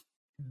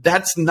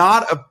 That's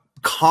not a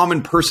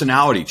common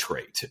personality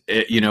trait.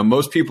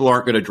 Most people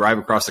aren't going to drive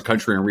across the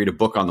country and read a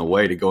book on the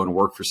way to go and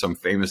work for some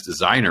famous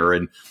designer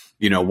and,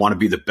 want to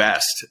be the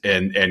best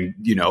and,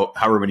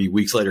 however many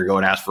weeks later go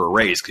and ask for a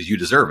raise because you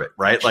deserve it.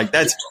 Right.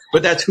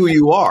 But that's who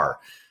you are.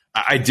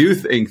 I do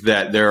think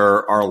that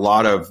there are a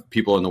lot of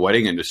people in the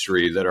wedding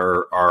industry that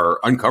are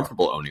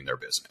uncomfortable owning their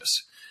business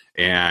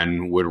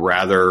and would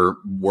rather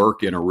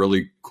work in a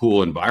really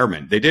cool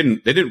environment. They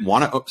didn't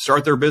want to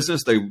start their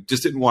business. They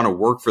just didn't want to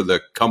work for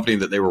the company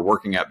that they were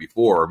working at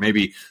before, or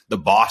maybe the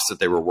boss that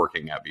they were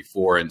working at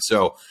before. And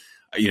so,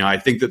 I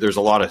think that there's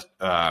a lot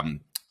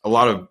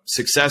of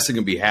success that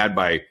can be had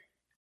by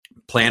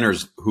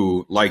planners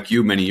who, like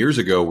you many years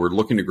ago, were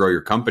looking to grow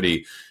your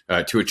company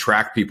to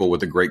attract people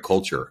with a great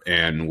culture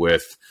and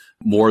with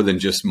more than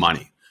just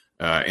money.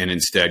 And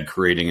instead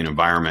creating an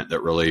environment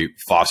that really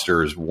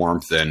fosters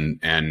warmth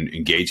and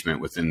engagement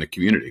within the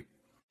community.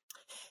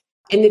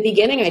 In the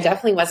beginning, I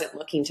definitely wasn't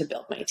looking to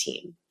build my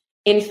team.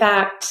 In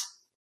fact,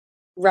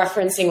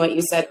 referencing what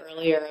you said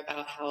earlier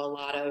about how a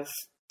lot of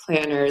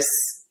planners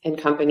and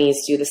companies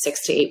do the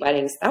 6 to 8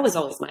 weddings, that was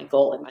always my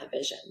goal and my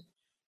vision.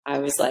 I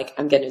was like,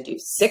 I'm going to do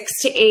 6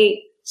 to 8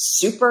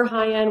 super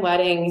high-end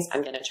weddings.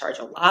 I'm going to charge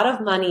a lot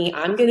of money.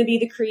 I'm going to be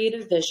the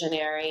creative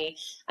visionary.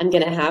 I'm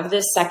going to have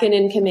this second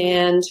in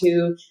command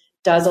who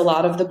does a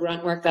lot of the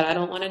grunt work that I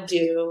don't want to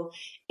do.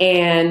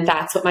 And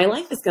that's what my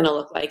life is going to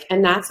look like.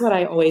 And that's what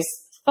I always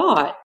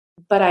thought.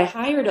 But I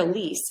hired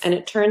Elise, and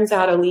it turns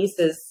out Elise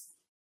is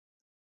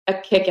a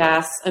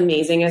kick-ass,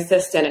 amazing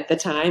assistant at the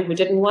time who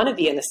didn't want to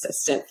be an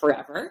assistant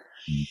forever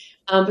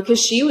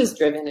because she was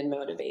driven and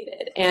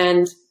motivated.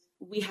 And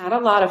we had a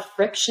lot of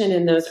friction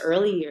in those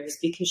early years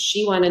because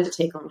she wanted to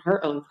take on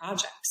her own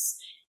projects.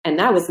 And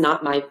that was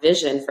not my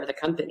vision for the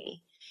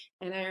company.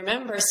 And I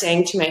remember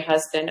saying to my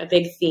husband, a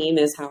big theme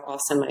is how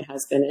awesome my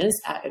husband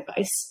is at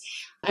advice.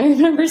 I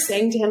remember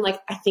saying to him, like,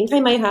 I think I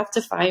might have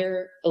to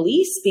fire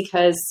Elise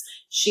because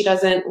she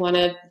doesn't want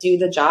to do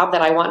the job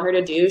that I want her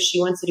to do. She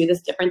wants to do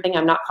this different thing.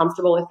 I'm not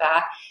comfortable with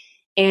that.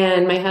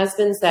 And my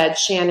husband said,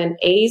 Shannon,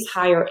 A's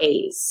hire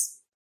A's.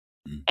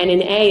 And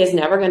an A is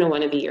never going to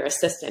want to be your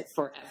assistant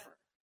forever.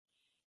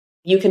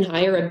 You can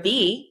hire a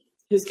B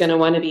who's going to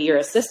want to be your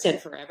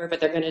assistant forever, but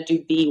they're going to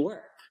do B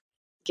work.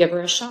 Give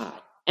her a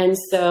shot. And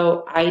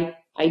so I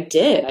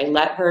did. I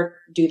let her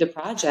do the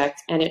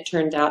project, and it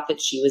turned out that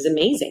she was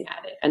amazing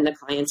at it, and the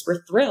clients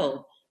were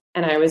thrilled.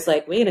 And I was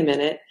like, wait a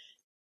minute,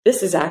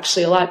 this is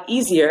actually a lot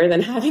easier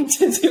than having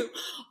to do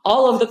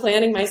all of the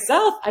planning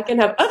myself. I can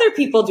have other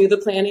people do the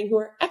planning who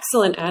are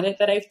excellent at it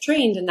that I've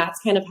trained. And that's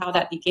kind of how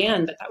that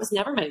began. But that was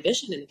never my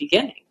vision in the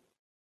beginning.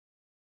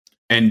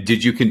 And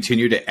did you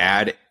continue to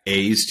add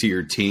A's to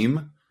your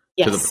team?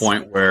 Yes. To the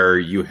point where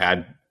you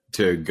had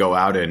to go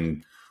out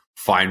and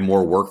find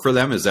more work for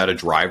them? Is that a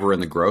driver in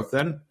the growth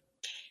then?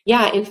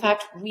 Yeah, in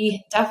fact,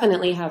 we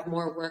definitely have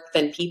more work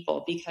than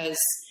people, because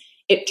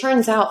it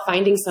turns out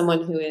finding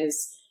someone who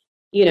is,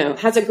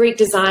 has a great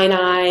design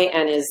eye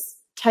and is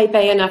type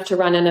A enough to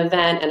run an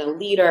event and a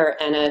leader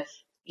and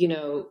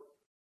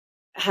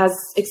has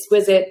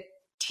exquisite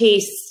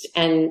taste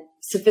and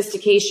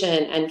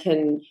sophistication and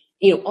can,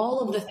 all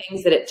of the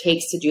things that it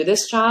takes to do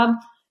this job,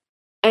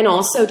 and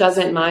also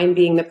doesn't mind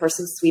being the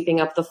person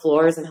sweeping up the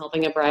floors and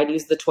helping a bride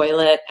use the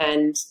toilet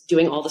and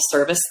doing all the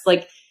service.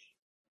 Like,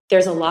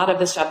 there's a lot of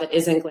this job that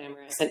isn't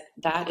glamorous, and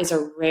that is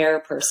a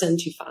rare person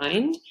to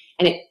find.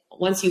 And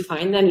once you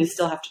find them, you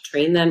still have to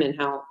train them in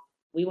how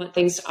we want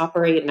things to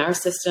operate in our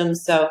system.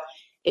 So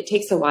it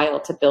takes a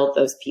while to build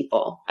those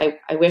people. I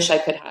wish I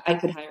could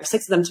hire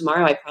 6 of them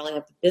tomorrow. I probably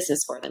have the business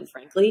for them,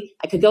 frankly.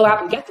 I could go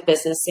out and get the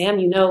business, Sam.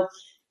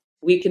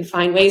 We can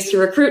find ways to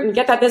recruit and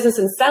get that business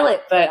and sell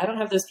it, but I don't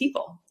have those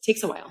people. It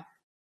takes a while.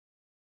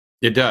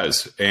 It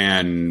does.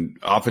 And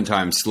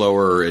oftentimes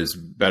slower is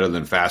better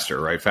than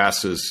faster, right?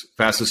 Fast is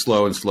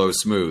slow and slow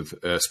is smooth,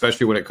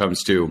 especially when it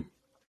comes to,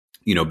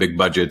 big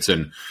budgets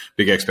and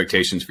big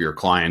expectations for your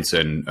clients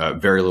and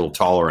very little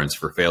tolerance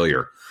for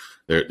failure.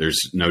 There's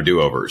no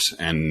do-overs.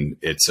 And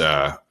it's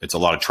a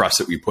lot of trust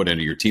that we put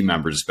into your team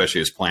members, especially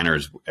as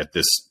planners at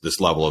this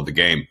level of the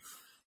game.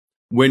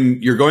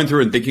 When you're going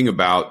through and thinking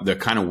about the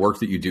kind of work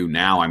that you do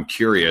now, I'm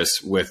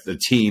curious, with the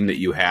team that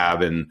you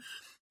have and,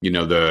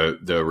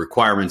 the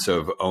requirements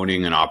of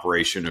owning an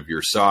operation of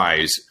your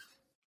size,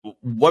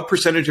 what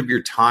percentage of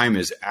your time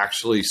is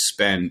actually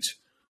spent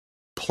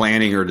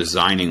planning or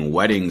designing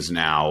weddings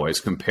now as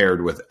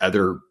compared with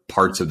other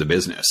parts of the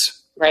business?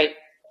 Right.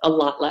 A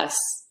lot less.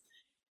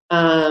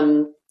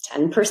 10%.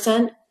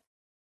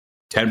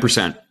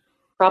 10%.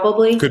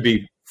 Probably. Could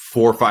be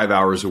 4 or 5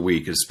 hours a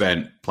week is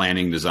spent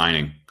planning,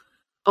 designing.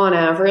 On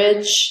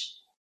average,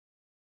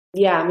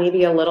 yeah,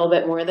 maybe a little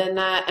bit more than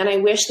that. And I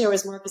wish there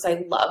was more, because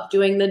I love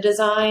doing the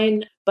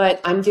design, but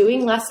I'm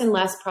doing less and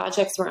less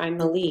projects where I'm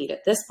the lead.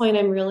 At this point,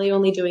 I'm really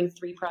only doing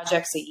 3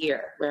 projects a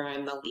year where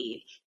I'm the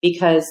lead,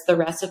 because the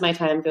rest of my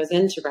time goes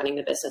into running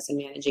the business and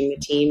managing the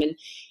team and,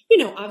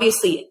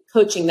 obviously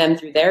coaching them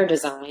through their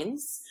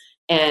designs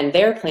and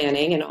their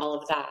planning and all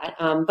of that.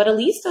 But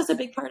Elise does a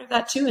big part of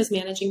that too, as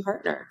managing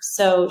partner.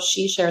 So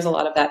she shares a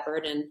lot of that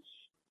burden.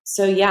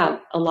 So yeah,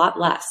 a lot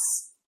less.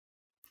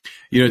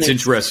 It's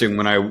interesting.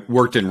 When I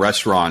worked in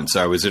restaurants,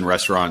 I was in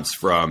restaurants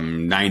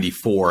from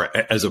 94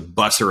 as a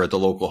busser at the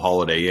local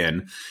Holiday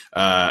Inn,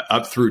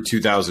 up through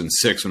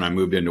 2006 when I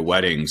moved into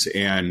weddings.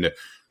 And,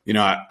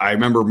 I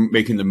remember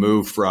making the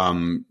move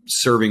from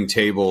serving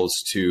tables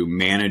to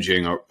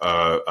managing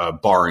a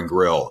bar and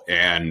grill.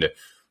 And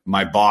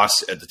my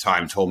boss at the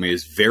time told me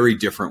it's very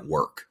different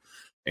work.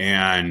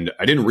 And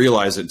I didn't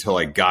realize it until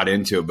I got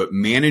into it, but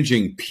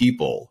managing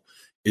people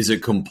is a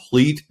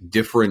complete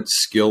different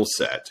skill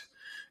set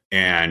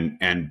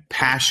and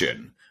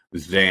passion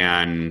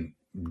than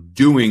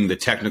doing the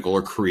technical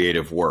or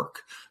creative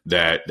work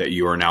that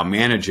you are now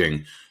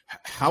managing.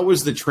 How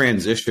was the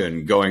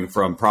transition going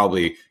from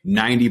probably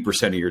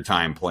 90% of your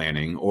time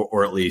planning,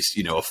 or at least,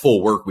 a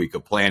full work week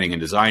of planning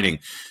and designing,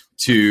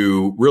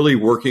 to really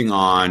working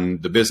on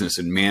the business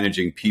and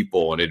managing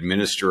people and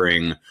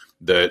administering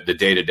the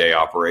day-to-day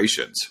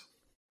operations?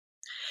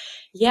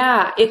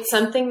 Yeah, it's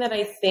something that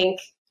I think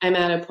I'm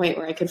at a point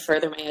where I could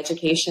further my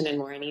education and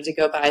more. I need to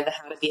go buy the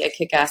How to Be a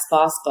Kick-Ass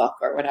Boss book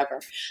or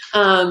whatever,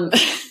 and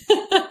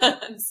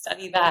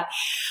study that.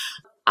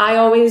 I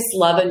always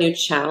love a new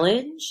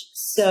challenge.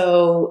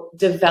 So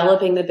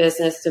developing the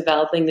business,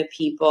 developing the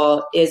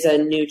people is a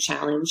new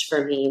challenge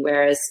for me.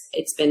 Whereas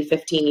it's been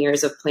 15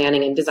 years of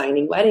planning and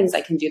designing weddings,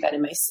 I can do that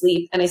in my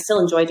sleep. And I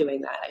still enjoy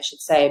doing that, I should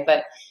say.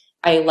 But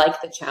I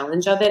like the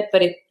challenge of it.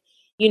 But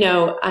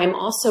I'm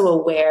also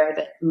aware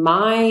that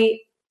my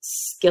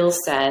skill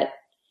set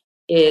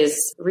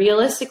is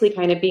realistically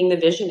kind of being the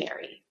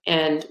visionary,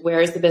 and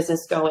where is the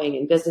business going,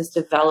 and business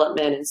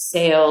development and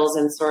sales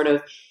and sort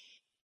of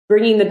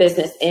bringing the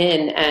business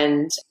in.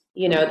 And,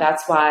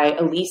 that's why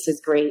Elise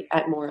is great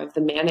at more of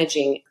the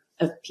managing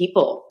of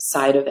people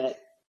side of it.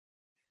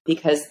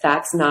 because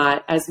that's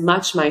not as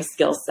much my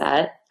skill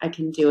set. I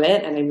can do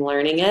it and I'm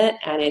learning it,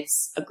 and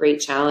it's a great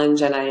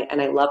challenge, and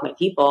I love my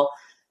people,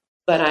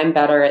 but I'm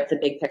better at the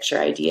big picture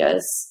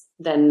ideas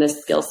than the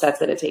skill sets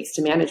that it takes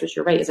to manage, which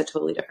you're right, is a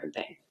totally different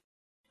thing.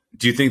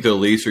 Do you think the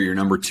Elise or your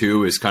number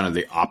two is kind of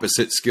the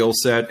opposite skill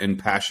set and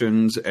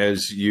passions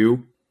as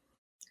you?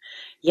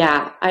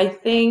 Yeah, I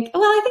think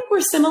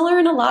we're similar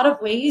in a lot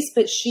of ways,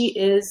 but she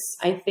is,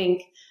 I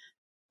think,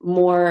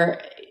 more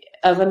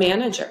of a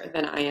manager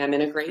than I am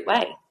in a great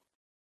way.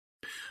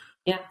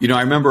 Yeah.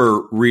 I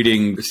remember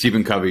reading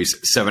Stephen Covey's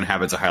 7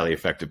 Habits of Highly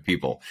Effective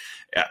People.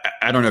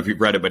 I don't know if you've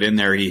read it, but in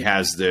there he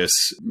has this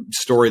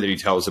story that he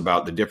tells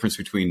about the difference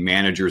between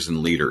managers and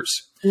leaders.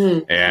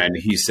 And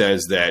he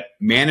says that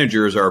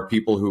managers are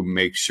people who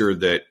make sure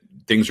that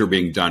things are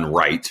being done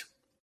right.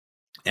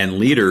 And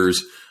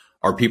leaders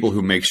are people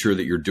who make sure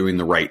that you're doing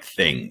the right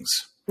things.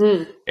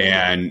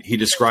 And he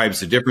describes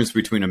the difference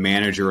between a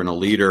manager and a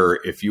leader.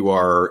 If you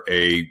are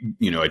a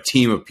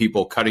team of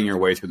people cutting your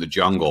way through the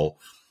jungle,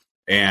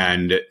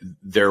 and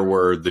there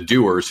were the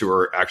doers who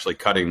were actually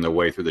cutting the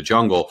way through the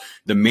jungle,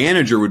 the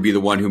manager would be the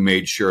one who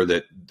made sure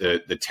that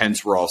the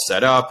tents were all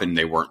set up and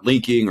they weren't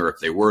leaking, or if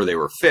they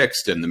were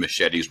fixed, and the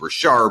machetes were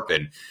sharp,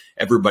 and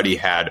everybody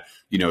had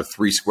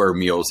 3 square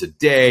meals a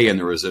day, and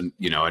there was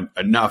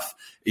enough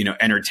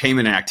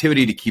entertainment and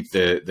activity to keep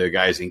the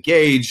guys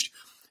engaged.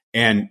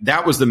 And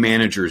that was the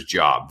manager's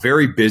job.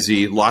 Very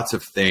busy, lots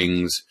of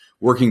things,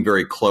 working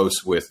very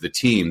close with the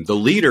team. The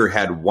leader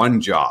had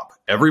one job.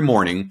 Every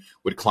morning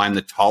would climb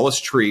the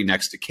tallest tree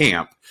next to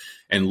camp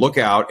and look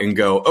out and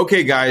go,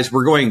 okay, guys,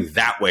 we're going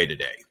that way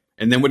today.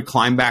 And then would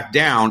climb back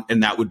down,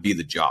 and that would be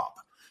the job.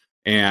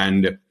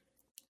 And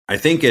I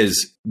think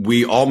as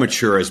we all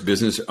mature as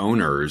business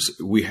owners,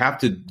 we have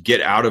to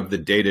get out of the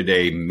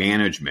day-to-day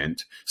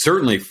management,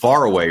 certainly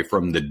far away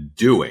from the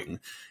doing,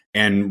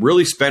 and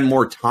really spend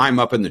more time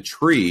up in the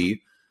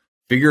tree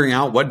figuring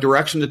out what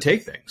direction to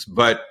take things.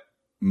 But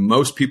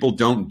most people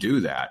don't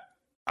do that.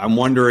 I'm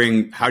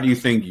wondering, how do you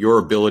think your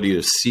ability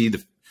to see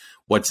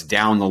what's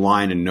down the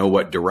line and know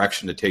what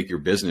direction to take your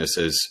business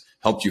has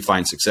helped you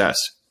find success?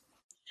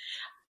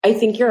 I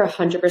think you're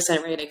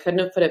 100% right. I couldn't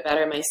have put it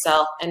better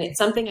myself. And it's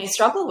something I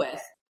struggle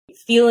with,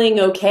 feeling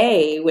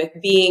okay with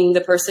being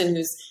the person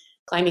who's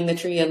climbing the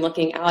tree and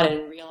looking out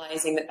and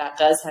realizing that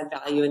does have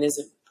value and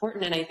is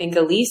important. And I think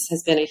Elise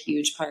has been a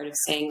huge part of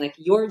saying, like,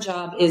 your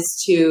job is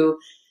to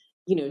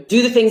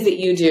do the things that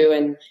you do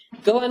and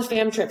go on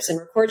fam trips and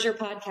record your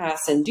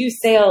podcasts and do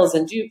sales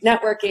and do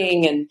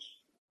networking and,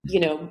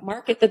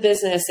 market the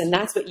business. And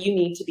that's what you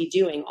need to be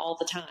doing all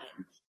the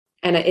time.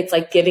 And it's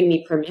like giving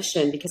me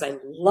permission, because I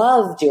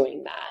love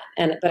doing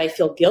that. But I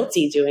feel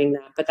guilty doing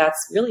that. But that's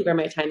really where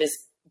my time is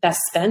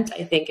best spent,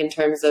 I think, in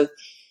terms of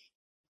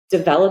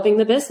developing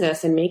the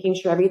business and making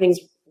sure everything's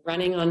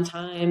running on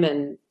time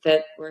and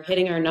that we're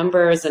hitting our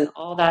numbers and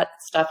all that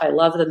stuff. I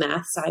love the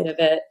math side of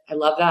it. I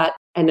love that.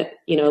 And,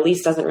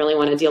 Elise doesn't really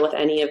want to deal with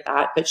any of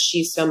that, but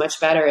she's so much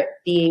better at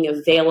being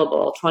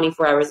available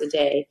 24 hours a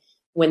day.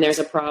 When there's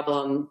a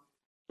problem,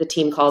 the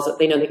team calls it.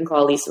 They know they can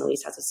call Elise, and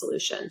Elise has a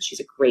solution. She's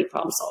a great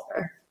problem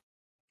solver.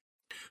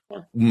 Yeah.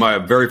 My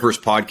very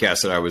first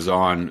podcast that I was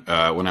on,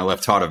 when I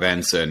left Todd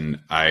Events and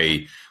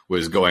I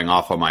was going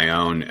off on my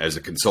own as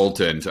a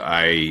consultant,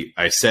 I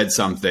said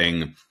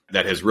something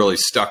that has really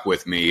stuck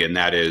with me. And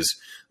that is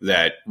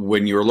that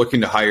when you're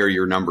looking to hire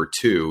your number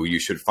two, you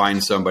should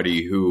find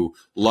somebody who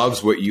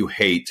loves what you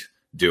hate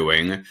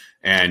doing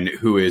and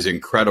who is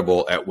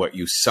incredible at what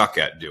you suck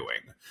at doing.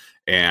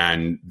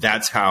 And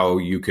that's how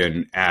you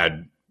can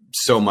add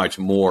so much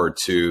more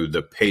to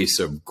the pace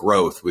of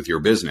growth with your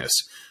business.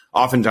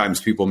 Oftentimes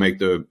people make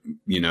the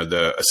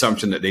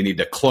assumption that they need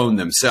to clone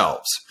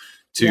themselves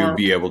to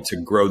be able to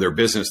grow their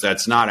business.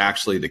 That's not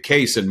actually the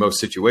case. In most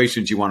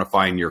situations, you want to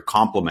find your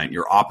complement,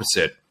 your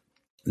opposite,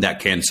 that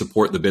can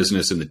support the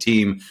business and the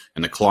team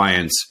and the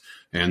clients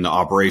and the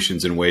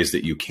operations in ways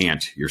that you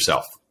can't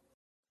yourself.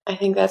 I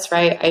think that's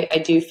right. I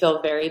do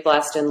feel very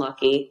blessed and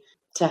lucky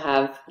to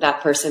have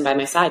that person by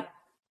my side.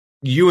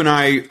 You and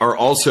I are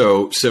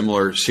also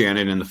similar,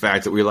 Shannon, in the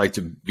fact that we like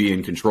to be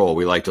in control.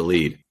 We like to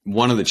lead.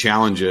 One of the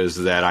challenges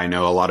that I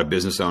know a lot of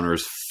business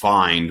owners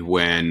find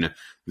when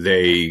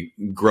they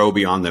grow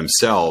beyond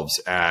themselves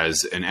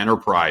as an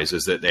enterprise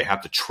is that they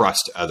have to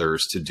trust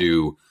others to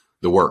do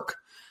the work.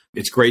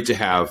 It's great to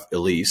have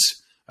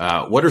Elise.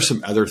 What are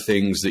some other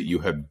things that you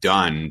have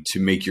done to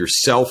make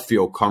yourself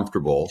feel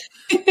comfortable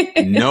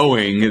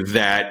knowing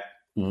that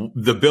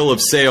the bill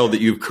of sale that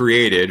you've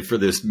created for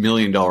this $1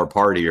 million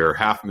party or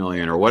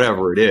 $500,000 or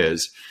whatever it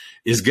is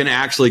going to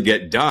actually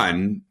get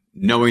done,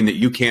 knowing that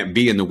you can't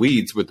be in the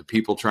weeds with the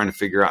people trying to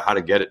figure out how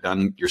to get it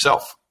done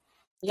yourself?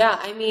 Yeah.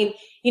 I mean,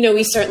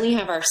 we certainly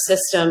have our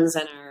systems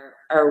and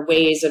our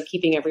ways of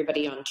keeping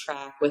everybody on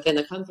track within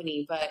the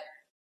company. But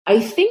I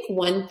think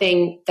one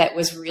thing that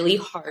was really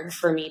hard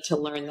for me to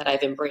learn that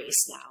I've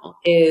embraced now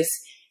is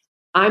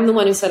I'm the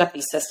one who set up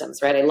these systems,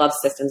 right? I love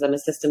systems. I'm a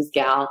systems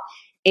gal.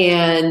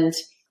 And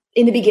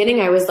in the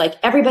beginning, I was like,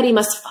 everybody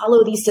must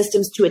follow these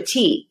systems to a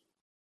T.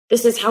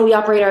 This is how we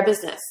operate our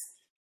business.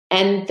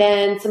 And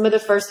then some of the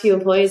first few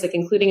employees, like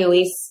including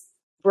Elise,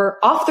 were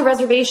off the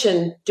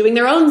reservation doing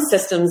their own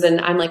systems.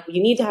 And I'm like,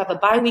 you need to have a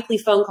bi-weekly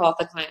phone call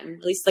with the client.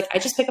 And Elise, like, I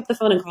just pick up the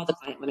phone and call the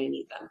client when I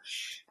need them.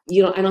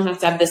 I don't have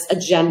to have this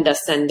agenda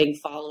sending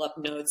follow-up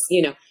notes,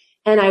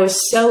 And I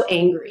was so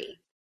angry.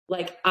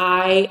 Like,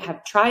 I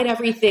have tried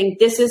everything.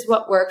 This is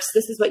what works.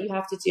 This is what you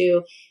have to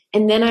do.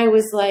 And then I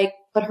was like,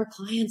 but her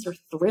clients are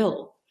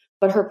thrilled,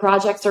 but her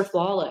projects are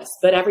flawless,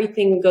 but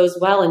everything goes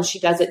well and she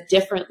does it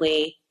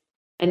differently.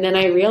 And then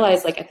I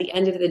realized, like, at the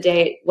end of the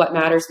day, what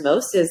matters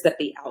most is that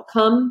the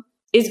outcome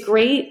is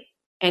great.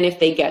 And if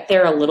they get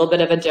there a little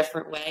bit of a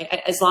different way,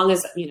 as long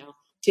as,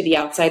 to the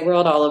outside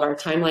world, all of our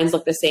timelines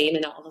look the same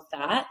and all of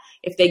that,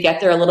 if they get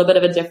there a little bit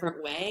of a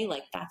different way,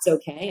 like, that's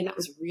okay. And that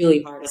was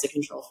really hard as a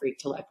control freak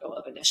to let go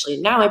of initially.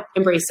 And now I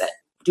embrace it.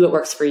 Do what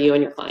works for you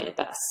and your client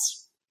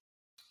best.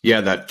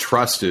 Yeah, that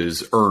trust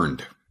is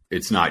earned.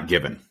 It's not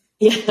given.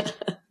 Yeah.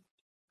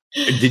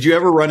 Did you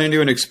ever run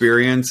into an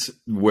experience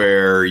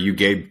where you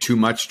gave too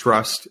much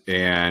trust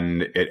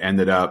and it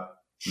ended up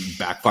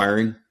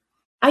backfiring?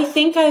 I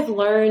think I've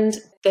learned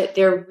that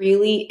there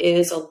really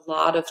is a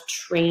lot of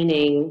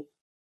training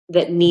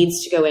that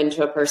needs to go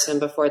into a person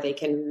before they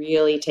can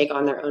really take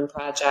on their own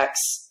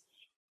projects.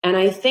 And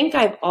I think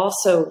I've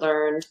also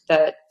learned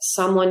that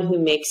someone who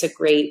makes a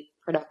great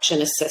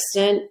production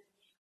assistant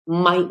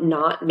might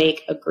not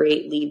make a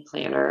great lead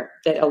planner,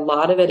 that a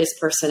lot of it is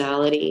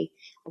personality.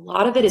 A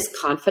lot of it is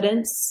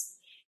confidence.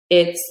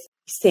 It's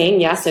saying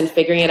yes and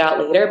figuring it out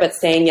later, but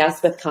saying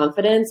yes with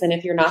confidence. And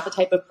if you're not the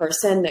type of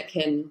person that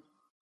can,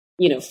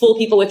 fool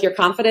people with your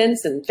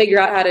confidence and figure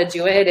out how to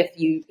do it,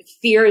 if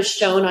fear is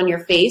shown on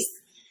your face,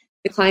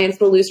 the clients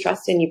will lose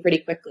trust in you pretty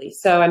quickly.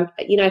 So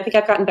I think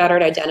I've gotten better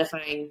at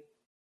identifying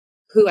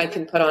who I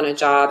can put on a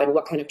job and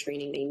what kind of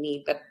training they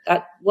need. But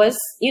that was,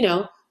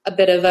 a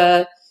bit of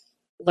a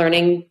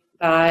learning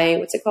by,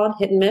 what's it called?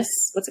 Hit and miss.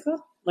 What's it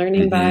called?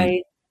 Learning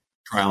by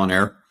trial and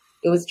error.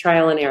 It was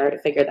trial and error to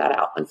figure that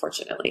out,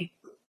 unfortunately.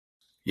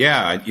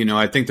 Yeah.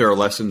 I think there are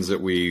lessons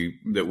that we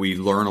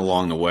learn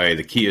along the way.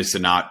 The key is to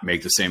not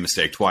make the same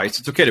mistake twice.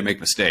 It's okay to make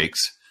mistakes.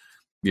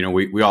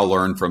 We all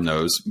learn from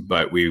those,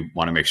 but we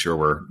want to make sure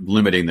we're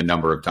limiting the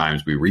number of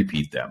times we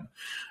repeat them.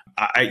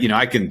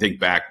 I can think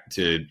back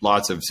to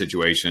lots of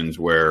situations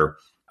where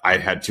I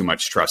had too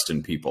much trust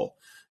in people.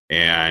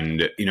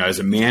 And, as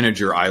a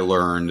manager, I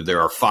learned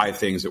there are 5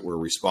 things that we're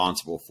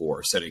responsible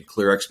for: setting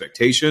clear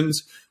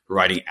expectations,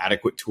 providing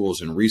adequate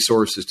tools and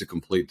resources to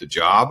complete the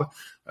job,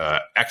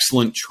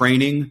 excellent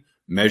training,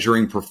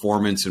 measuring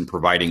performance, and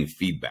providing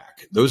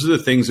feedback. Those are the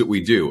things that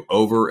we do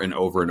over and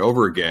over and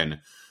over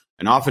again.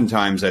 And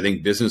oftentimes, I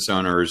think business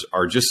owners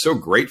are just so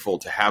grateful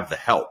to have the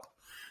help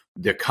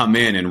to come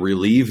in and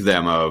relieve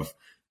them of,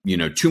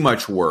 too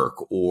much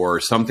work or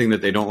something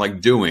that they don't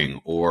like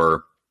doing,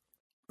 or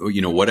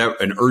whatever,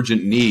 an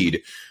urgent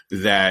need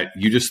that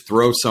you just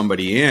throw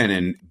somebody in,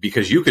 and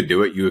because you could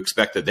do it, you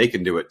expect that they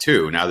can do it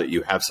too. Now that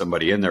you have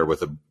somebody in there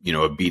with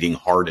a beating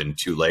heart and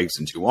 2 legs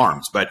and 2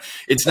 arms, but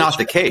it's not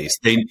the case.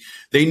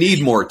 They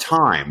need more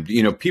time.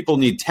 People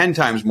need 10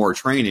 times more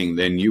training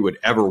than you would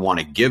ever want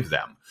to give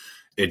them.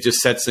 It just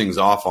sets things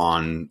off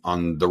on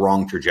the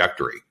wrong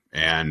trajectory.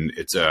 And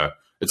it's a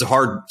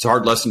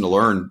hard lesson to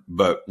learn,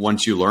 but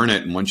once you learn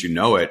it and once you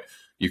know it,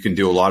 you can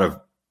do a lot of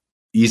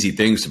easy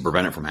things to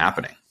prevent it from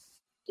happening.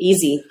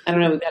 Easy. I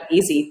don't know about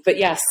easy, but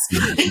yes.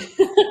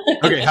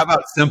 Okay. How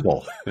about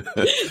simple?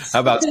 How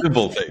about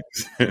simple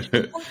things?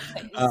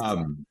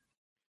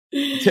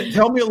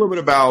 Tell me a little bit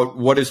about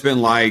what it's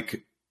been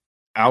like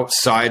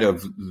outside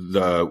of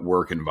the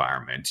work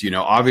environment.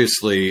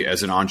 Obviously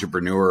as an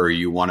entrepreneur,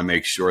 you want to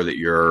make sure that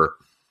you're,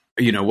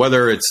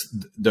 whether it's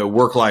the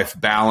work-life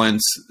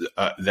balance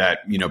that,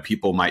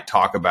 people might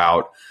talk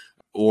about,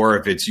 or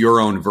if it's your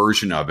own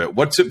version of it,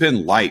 what's it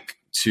been like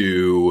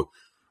to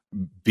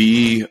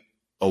be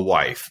a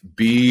wife,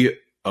 be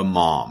a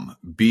mom,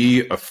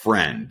 be a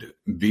friend,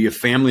 be a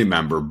family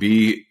member,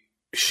 be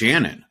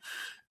Shannon,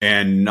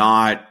 and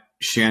not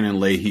Shannon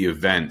Leahy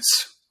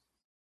Events?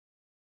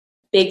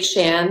 Big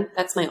Shan,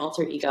 that's my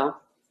alter ego.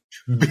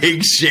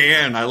 Big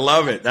Shan, I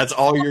love it. That's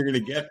all you're going to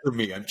get from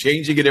me. I'm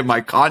changing it in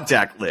my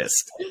contact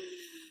list.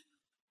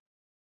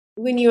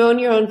 When you own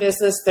your own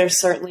business, there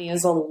certainly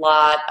is a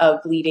lot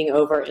of bleeding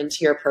over into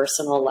your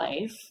personal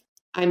life.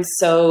 I'm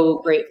so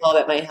grateful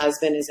that my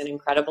husband is an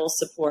incredible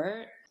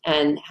support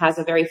and has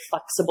a very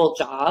flexible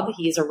job.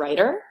 He's a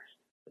writer,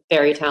 a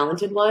very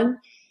talented one.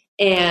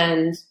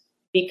 And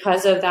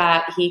because of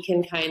that, he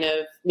can kind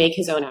of make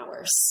his own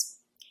hours.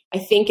 I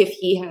think if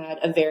he had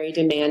a very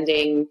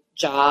demanding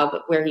job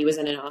where he was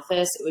in an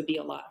office, it would be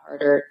a lot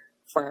harder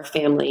for our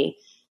family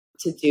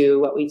to do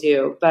what we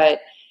do.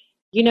 But,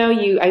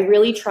 I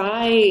really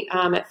try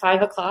at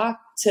 5:00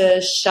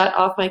 to shut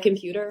off my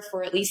computer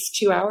for at least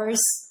 2 hours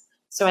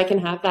so I can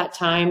have that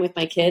time with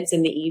my kids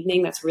in the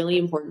evening. That's really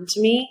important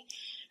to me.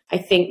 I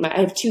think I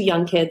have 2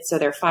 young kids, so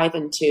they're 5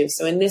 and 2.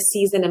 So in this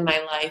season in my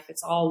life,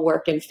 it's all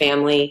work and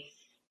family.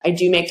 I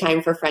do make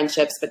time for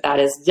friendships, but that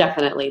is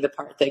definitely the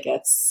part that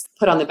gets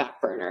put on the back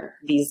burner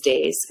these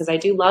days because I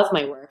do love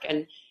my work.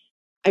 And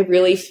I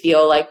really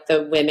feel like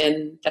the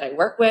women that I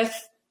work with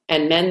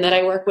and men that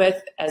I work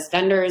with as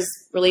vendors,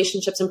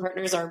 relationships and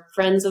partners are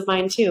friends of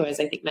mine too, as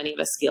I think many of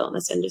us feel in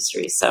this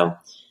industry. So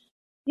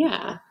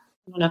yeah,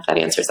 I don't know if that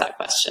answers that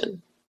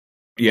question.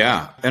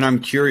 Yeah. And I'm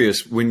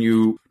curious, when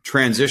you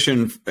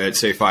transition at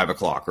say 5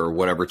 o'clock or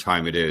whatever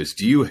time it is,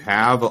 do you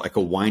have like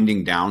a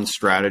winding down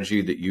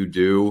strategy that you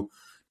do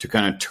to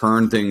kind of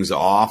turn things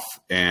off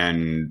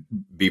and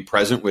be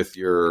present with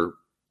your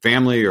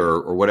family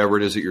or whatever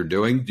it is that you're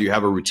doing? Do you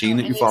have a routine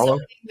that you follow?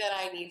 It's something that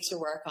I need to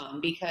work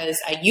on because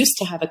I used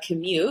to have a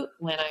commute.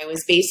 When I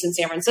was based in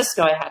San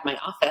Francisco, I had my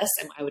office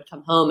and I would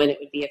come home and it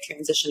would be a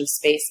transition of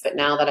space. But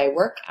now that I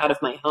work out of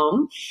my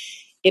home,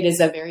 it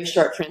is a very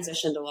short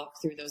transition to walk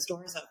through those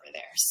doors over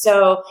there.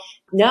 So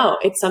no,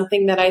 it's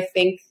something that I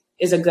think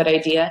is a good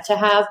idea to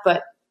have,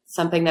 but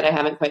something that I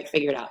haven't quite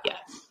figured out yet.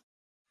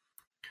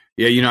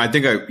 Yeah, you know, I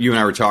think you and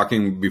I were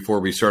talking before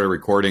we started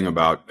recording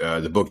about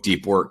the book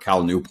Deep Work,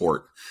 Cal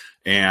Newport.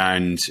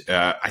 And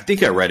I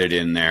think I read it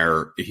in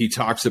there. He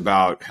talks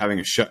about having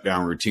a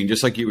shutdown routine,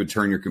 just like you would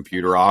turn your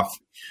computer off.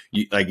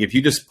 Like if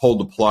you just pulled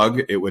the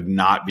plug, it would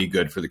not be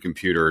good for the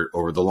computer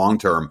over the long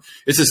term.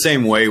 It's the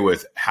same way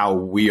with how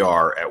we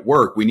are at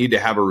work. We need to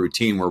have a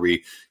routine where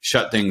we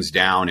shut things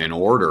down in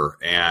order.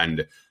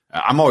 And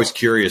I'm always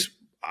curious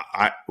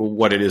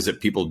what it is that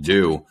people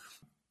do.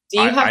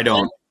 Do you have I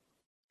don't.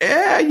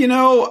 Yeah, you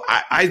know,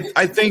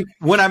 I think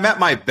when I'm at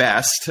my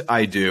best,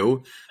 I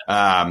do.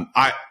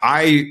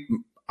 I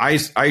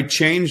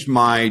changed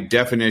my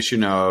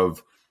definition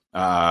of,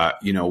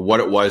 what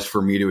it was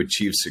for me to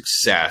achieve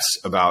success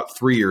about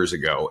 3 years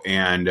ago.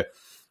 And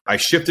I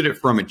shifted it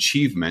from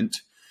achievement,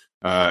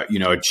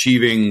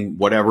 achieving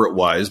whatever it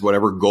was,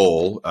 whatever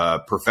goal,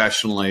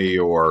 professionally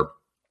or,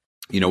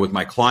 with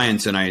my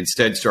clients. And I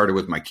instead started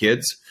with my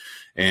kids.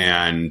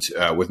 And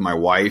with my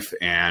wife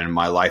and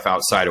my life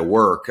outside of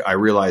work, I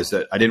realized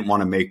that I didn't want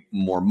to make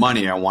more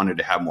money. I wanted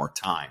to have more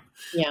time.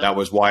 Yeah. That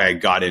was why I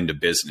got into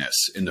business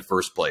in the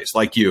first place.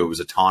 Like you, it was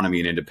autonomy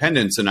and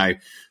independence. And I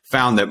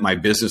found that my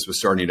business was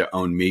starting to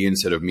own me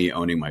instead of me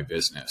owning my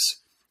business.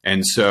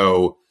 And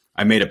so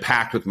I made a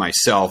pact with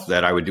myself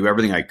that I would do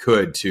everything I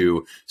could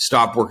to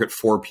stop work at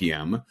 4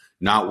 p.m.,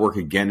 not work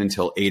again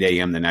until 8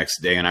 a.m. the next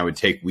day. And I would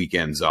take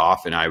weekends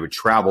off and I would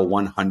travel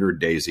 100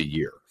 days a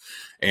year.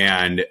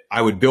 And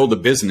I would build a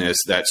business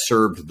that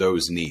served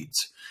those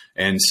needs.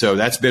 And so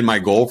that's been my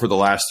goal for the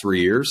last 3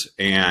 years.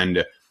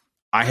 And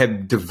I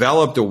have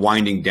developed a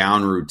winding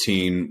down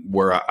routine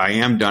where I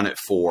am done at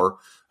 4.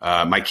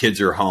 My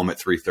kids are home at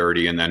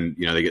 3:30 and then,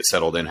 they get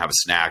settled in, have a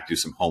snack, do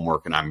some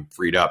homework, and I'm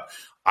freed up.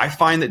 I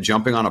find that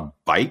jumping on a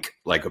bike,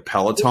 like a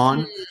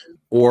Peloton,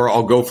 or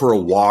I'll go for a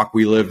walk.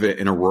 We live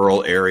in a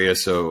rural area.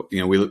 So,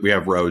 we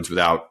have roads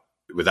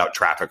without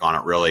traffic on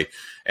it really.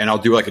 And I'll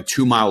do like a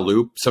 2-mile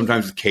loop,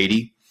 sometimes with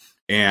Katie.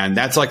 And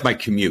that's like my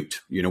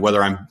commute,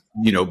 whether I'm,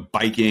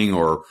 biking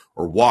or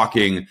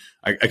walking,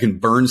 I can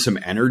burn some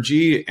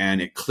energy and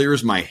it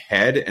clears my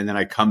head. And then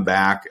I come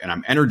back and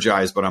I'm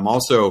energized, but I'm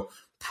also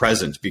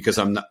present because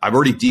I've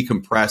already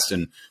decompressed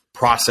and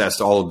processed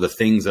all of the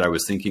things that I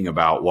was thinking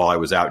about while I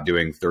was out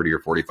doing 30 or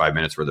 45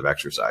 minutes worth of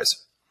exercise.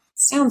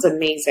 Sounds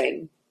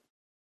amazing.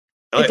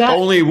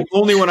 Only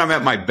when I'm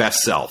at my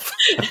best self.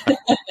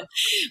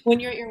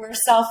 When you're at your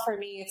worst self, for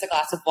me, it's a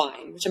glass of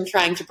wine, which I'm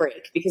trying to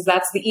break because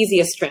that's the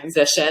easiest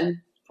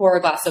transition. Pour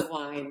a glass of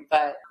wine,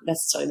 but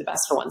necessarily the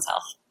best for one's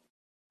health.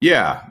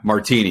 Yeah,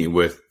 martini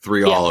with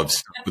 3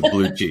 olives with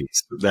blue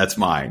cheese. That's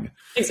mine.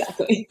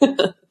 Exactly.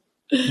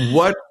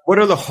 What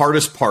are the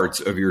hardest parts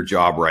of your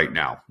job right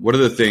now? What are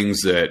the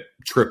things that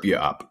trip you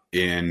up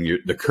in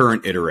the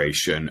current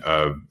iteration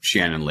of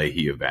Shannon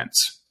Leahy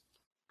events?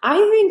 I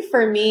think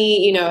for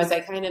me, as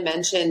I kind of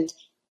mentioned,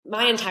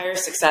 my entire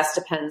success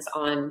depends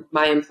on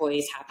my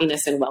employees'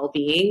 happiness and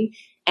well-being.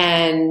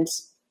 And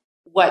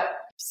what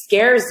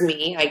scares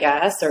me, I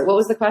guess, or what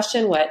was the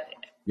question? What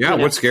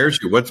scares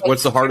you?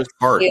 What's the hardest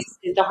part?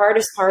 The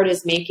hardest part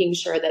is making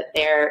sure that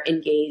they're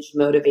engaged,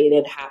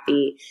 motivated,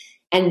 happy,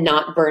 and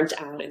not burnt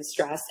out and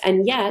stressed.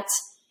 And yet,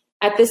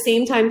 at the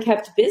same time,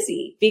 kept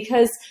busy.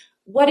 Because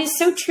what is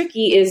so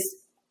tricky is,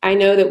 I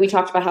know that we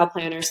talked about how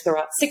planners throw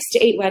out 6 to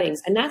 8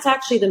 weddings, and that's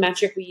actually the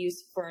metric we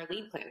use for our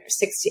lead planners,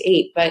 6 to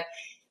 8. But,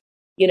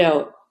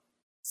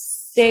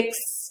 6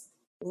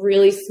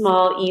 really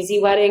small, easy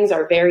weddings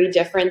are very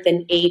different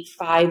than 8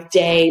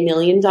 5-day $1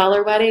 million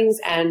weddings.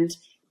 And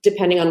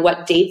depending on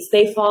what dates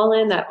they fall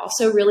in, that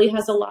also really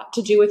has a lot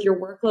to do with your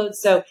workload.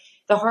 So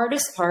the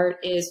hardest part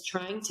is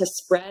trying to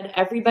spread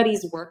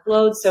everybody's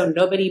workload so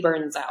nobody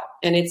burns out.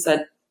 And it's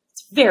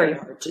very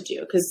hard to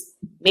do because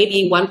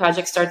maybe one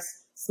project starts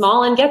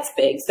small and gets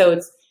big. So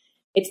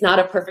it's not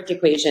a perfect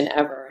equation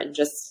ever. And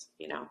just,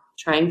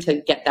 trying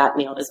to get that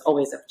nailed is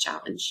always a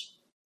challenge.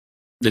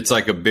 It's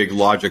like a big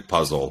logic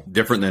puzzle,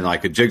 different than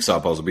like a jigsaw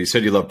puzzle. But you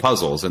said you love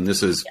puzzles, and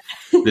this is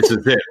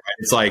it.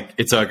 Right?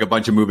 It's like a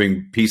bunch of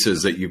moving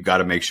pieces that you've got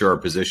to make sure are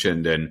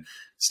positioned and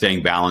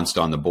staying balanced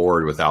on the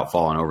board without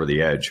falling over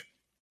the edge.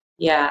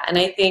 Yeah, and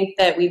I think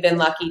that we've been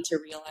lucky to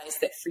realize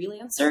that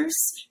freelancers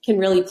can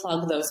really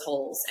plug those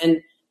holes.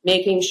 And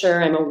making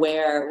sure I'm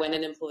aware when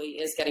an employee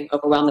is getting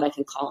overwhelmed that I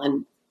can call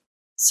in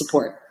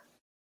support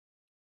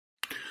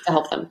to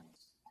help them.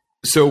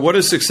 So what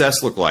does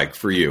success look like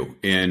for you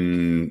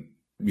in,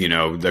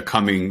 the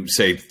coming,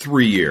 say,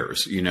 3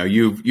 years?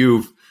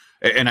 You've,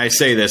 and I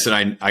say this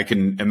and I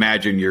can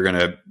imagine you're going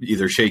to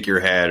either shake your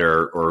head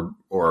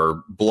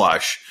or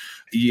blush.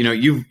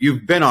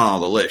 You've been on all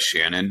the lists,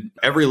 Shannon.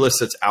 Every list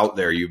that's out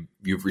there,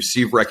 you've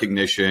received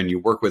recognition. You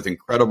work with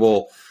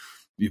incredible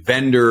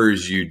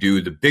vendors. You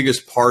do the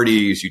biggest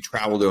parties. You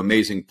travel to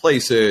amazing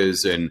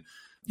places, and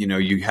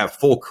you have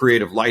full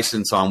creative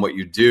license on what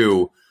you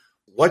do.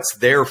 What's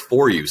there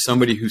for you?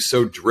 Somebody who's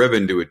so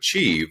driven to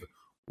achieve.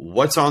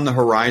 What's on the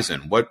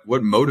horizon? What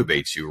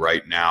motivates you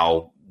right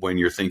now when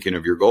you're thinking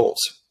of your goals?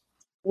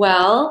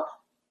 Well,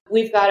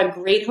 we've got a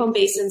great home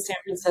base in San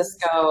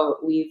Francisco.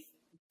 We've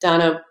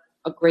done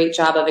a great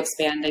job of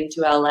expanding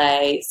to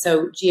LA.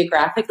 So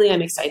geographically,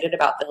 I'm excited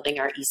about building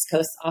our East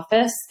Coast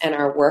office and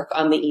our work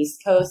on the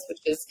East Coast,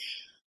 which is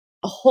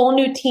a whole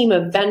new team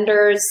of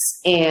vendors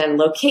and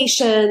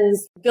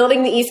locations.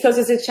 Building the East Coast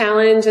is a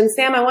challenge. And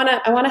Sam, I want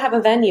to have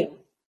a venue.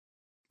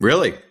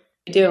 Really?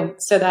 I do.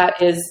 So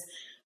that is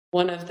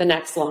one of the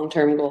next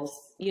long-term goals,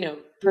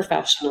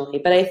 professionally.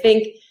 But I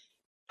think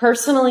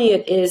personally,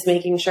 it is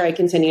making sure I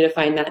continue to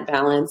find that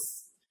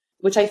balance,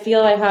 which I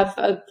feel I have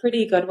a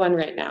pretty good one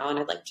right now. And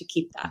I'd like to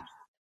keep that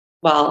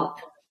while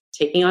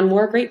taking on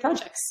more great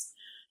projects.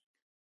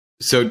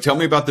 So tell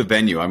me about the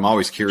venue. I'm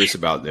always curious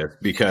about this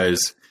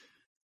because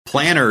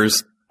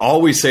planners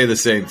always say the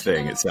same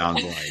thing. It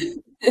sounds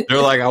like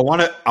they're like, I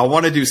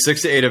want to do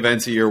 6 to 8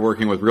 events a year,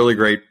 working with really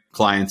great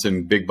clients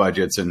and big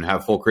budgets and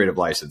have full creative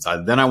license.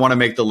 Then I want to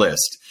make the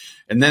list.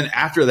 And then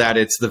after that,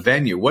 it's the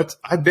venue.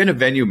 I've been a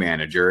venue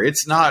manager.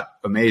 It's not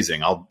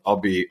amazing. I'll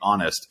be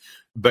honest.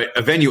 But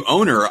a venue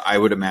owner, I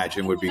would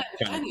imagine, would be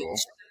kind of cool.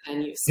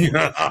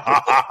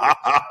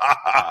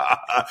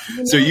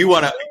 So you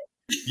want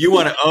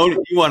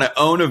to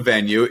own a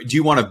venue. Do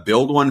you want to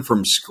build one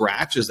from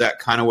scratch? Is that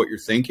kind of what you're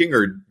thinking,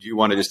 or do you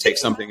want to just take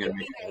something and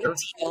make it better?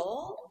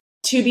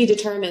 To be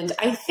determined.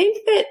 I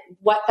think that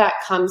what that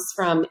comes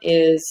from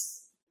is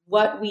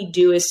what we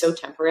do is so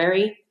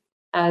temporary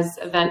as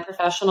event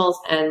professionals,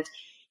 and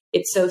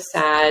it's so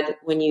sad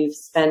when you've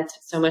spent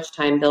so much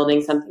time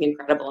building something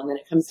incredible and then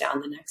it comes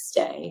down the next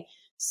day.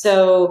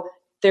 So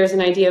there's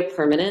an idea of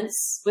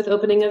permanence with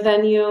opening a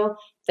venue,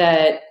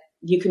 that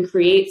you can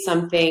create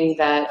something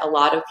that a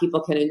lot of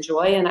people can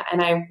enjoy. And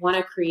I want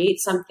to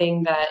create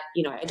something that,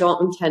 I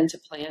don't intend to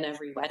plan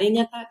every wedding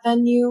at that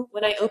venue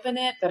when I open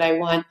it, but I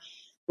want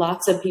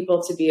lots of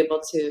people to be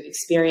able to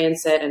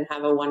experience it and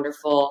have a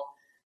wonderful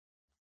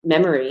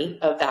memory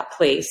of that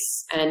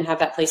place and have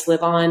that place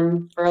live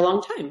on for a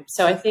long time.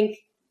 So I think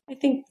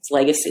it's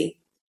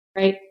legacy,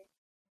 right?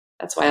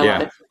 That's why a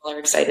lot of people are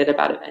excited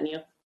about a venue.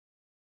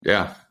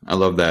 Yeah, I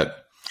love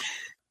that.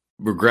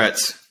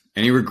 Regrets.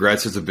 Any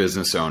regrets as a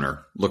business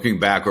owner, looking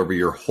back over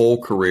your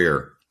whole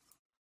career?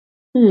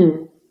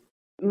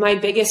 My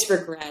biggest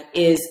regret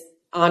is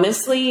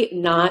honestly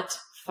not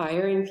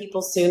firing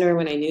people sooner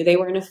when I knew they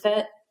weren't a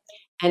fit,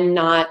 and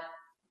not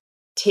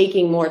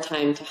taking more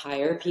time to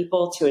hire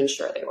people to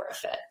ensure they were a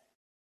fit.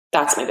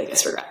 That's my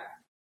biggest regret.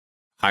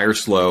 Hire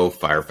slow,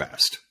 fire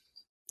fast.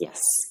 Yes.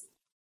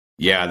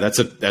 Yeah, that's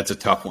a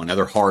tough one.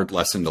 Another hard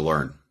lesson to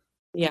learn.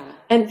 Yeah.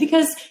 And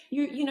because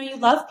you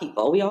love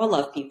people. We all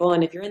love people.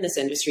 And if you're in this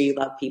industry, you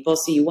love people.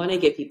 So you want to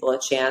give people a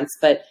chance,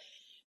 but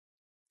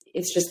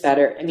it's just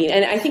better. I mean,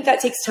 and I think that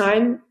takes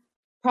time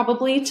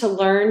probably to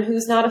learn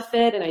who's not a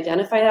fit and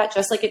identify that,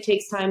 just like it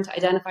takes time to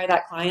identify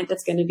that client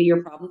that's going to be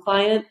your problem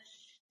client,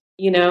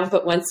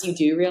 but once you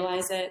do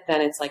realize it,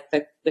 then it's like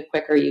the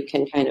quicker you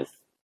can kind of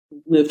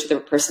move to the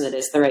person that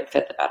is the right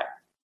fit, the better.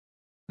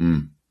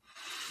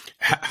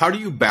 How do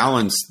you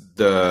balance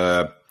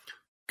the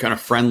kind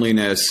of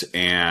friendliness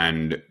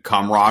and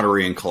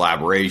camaraderie and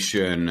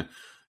collaboration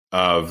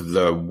of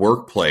the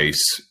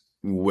workplace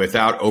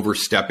without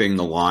overstepping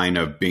the line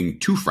of being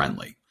too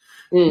friendly,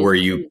 where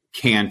you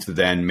can't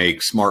then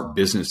make smart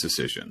business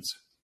decisions?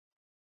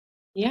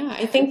 Yeah,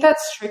 I think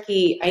that's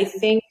tricky. I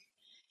think,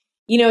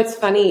 it's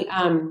funny.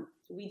 Now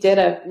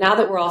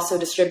that we're also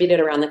distributed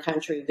around the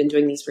country, we've been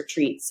doing these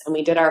retreats, and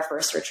we did our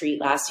first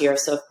retreat last year.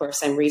 So of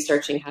course I'm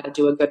researching how to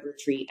do a good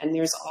retreat, and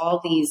there's all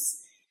these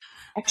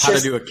how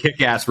to do a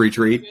kick-ass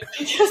retreat.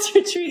 Kick-ass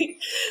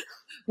retreat.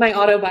 My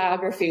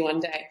autobiography one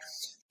day.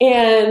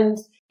 And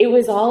it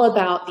was all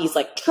about these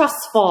like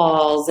trust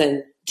falls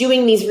and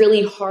doing these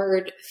really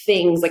hard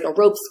things like a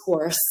ropes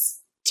course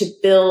to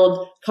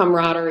build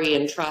camaraderie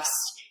and trust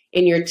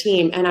in your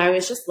team. And I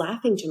was just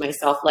laughing to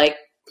myself, like,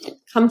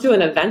 come to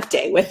an event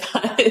day with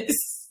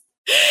us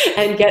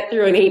and get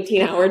through an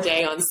 18-hour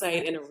day on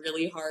site in a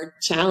really hard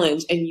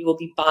challenge, and you will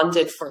be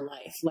bonded for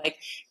life. Like,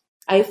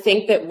 I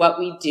think that what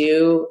we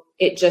do,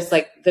 it just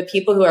like the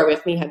people who are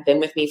with me have been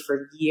with me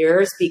for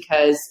years,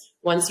 because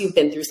once you've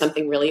been through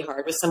something really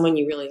hard with someone,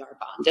 you really are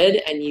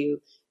bonded, and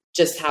you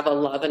just have a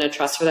love and a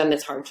trust for them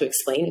that's hard to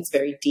explain. It's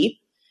very deep.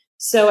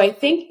 So I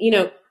think,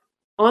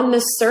 on the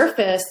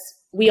surface,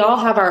 we all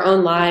have our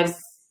own lives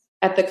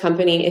at the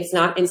company. It's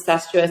not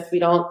incestuous. We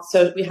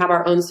have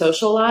our own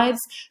social lives,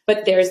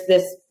 but there's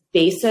this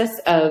basis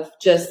of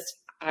just,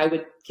 I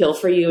would kill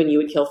for you and you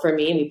would kill for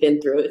me. And we've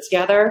been through it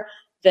together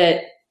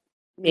that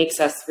makes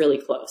us really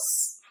close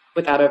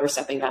without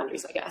overstepping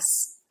boundaries, I guess.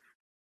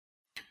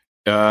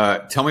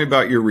 Tell me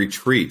about your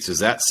retreats. Is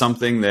that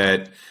something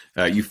that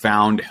you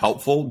found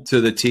helpful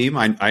to the team?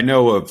 I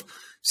know of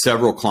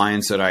several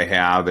clients that I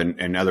have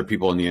and other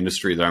people in the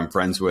industry that I'm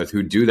friends with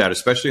who do that,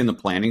 especially in the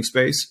planning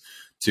space,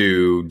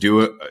 to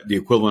do the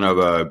equivalent of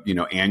a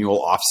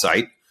annual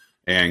offsite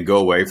and go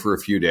away for a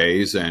few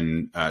days.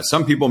 And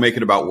some people make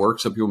it about work.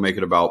 Some people make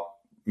it about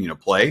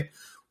play.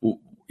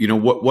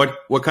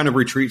 What kind of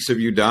retreats have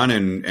you done,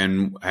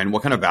 and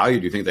what kind of value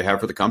do you think they have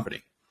for the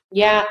company?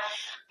 Yeah.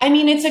 I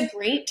mean, it's a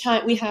great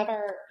time. We have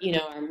our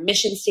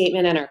mission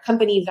statement and our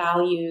company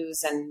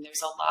values, and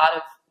there's a lot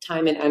of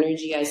time and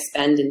energy I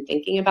spend in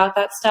thinking about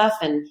that stuff.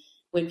 And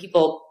when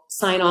people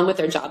sign on with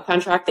their job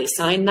contract, they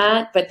sign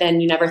that, but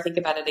then you never think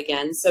about it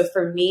again. So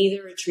for me,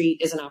 the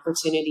retreat is an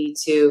opportunity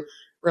to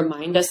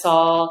remind us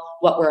all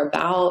what we're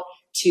about,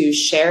 to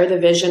share the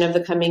vision of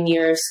the coming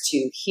years,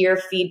 to hear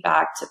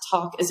feedback, to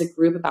talk as a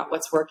group about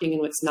what's working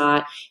and what's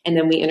not. And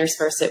then we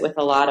intersperse it with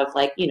a lot of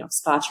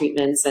spa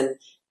treatments and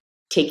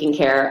taking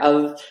care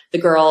of the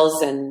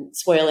girls and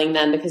spoiling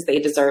them because they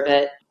deserve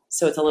it.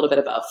 So it's a little bit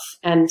of both.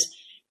 And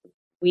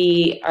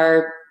we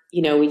are,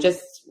 we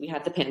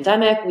had the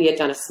pandemic. We had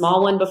done a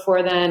small one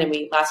before then. And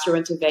we last year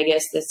went to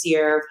Vegas. This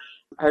year,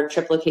 our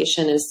trip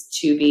location is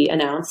to be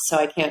announced. So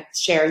I can't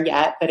share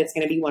yet, but it's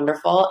going to be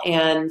wonderful.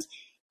 And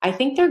I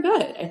think they're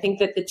good. I think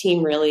that the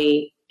team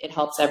really, it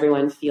helps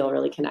everyone feel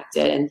really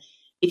connected. And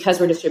because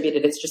we're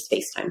distributed, it's just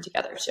FaceTime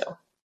together too.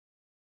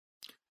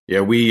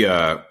 Yeah, we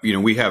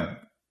have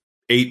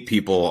 8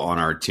 people on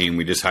our team.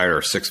 We just hired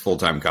our 6th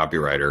full-time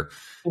copywriter,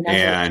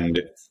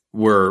 and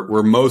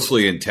we're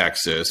mostly in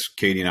Texas.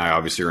 Katie and I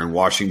obviously are in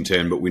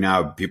Washington, but we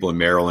now have people in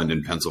Maryland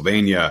and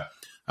Pennsylvania.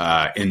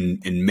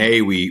 In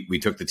May, we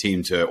took the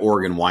team to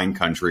Oregon wine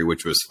country,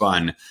 which was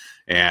fun.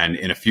 And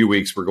in a few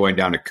weeks, we're going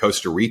down to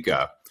Costa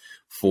Rica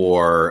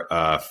for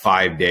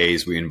 5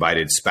 days. We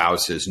invited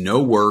spouses,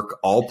 no work,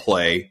 all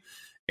play.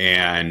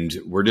 And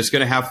we're just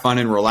going to have fun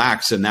and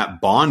relax. And that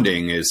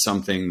bonding is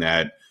something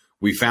that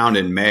we found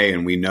in May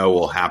and we know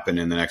will happen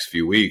in the next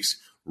few weeks,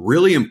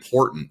 really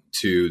important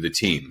to the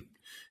team.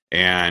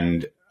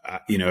 And,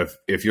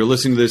 if you're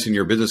listening to this and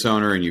you're a business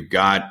owner and you've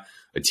got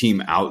a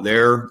team out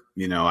there,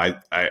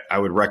 I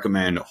would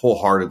recommend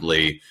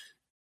wholeheartedly,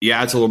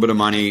 it's a little bit of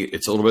money.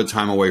 It's a little bit of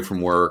time away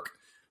from work,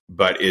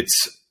 but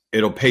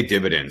it'll pay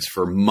dividends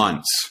for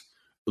months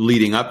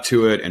leading up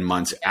to it and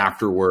months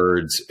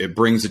afterwards. It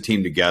brings the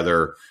team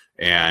together.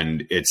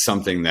 And it's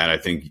something that I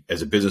think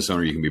as a business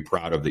owner, you can be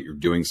proud of, that you're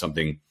doing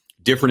something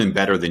different and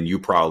better than you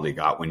probably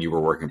got when you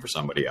were working for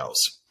somebody else.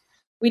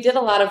 We did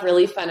a lot of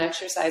really fun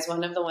exercise.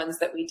 One of the ones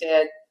that we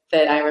did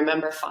that I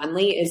remember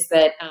fondly is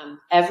that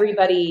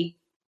everybody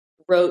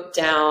wrote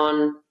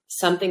down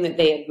something that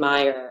they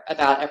admire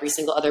about every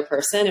single other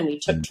person. And we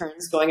took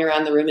turns going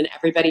around the room and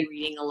everybody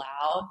reading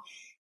aloud.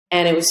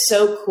 And it was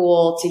so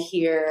cool to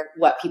hear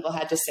what people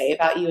had to say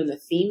about you and the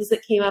themes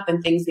that came up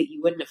and things that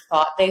you wouldn't have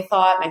thought they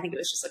thought. And I think it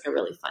was just like a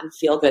really fun,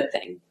 feel-good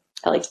thing.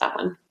 I liked that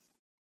one.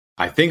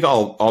 I think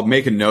I'll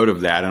make a note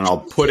of that, and I'll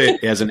put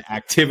it as an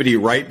activity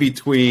right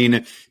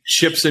between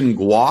chips and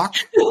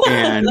guac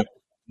and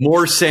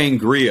more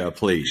sangria,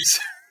 please.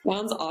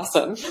 Sounds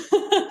awesome.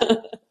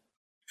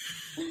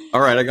 All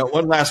right, I got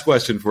one last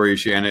question for you,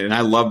 Shannon, and I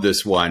love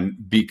this one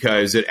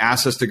because it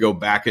asks us to go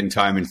back in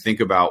time and think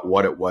about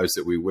what it was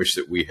that we wish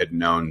that we had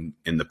known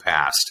in the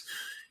past.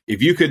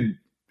 If you could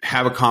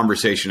have a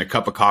conversation, a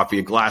cup of coffee,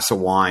 a glass of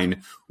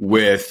wine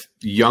with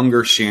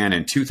younger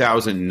Shannon,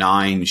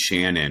 2009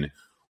 Shannon,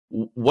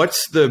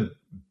 what's the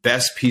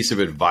best piece of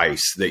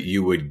advice that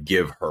you would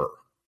give her,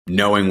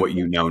 knowing what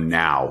you know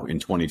now in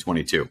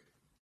 2022?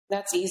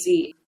 That's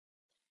easy.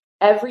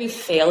 Every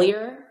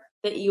failure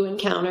that you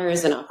encounter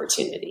is an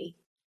opportunity,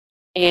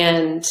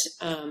 and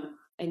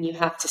you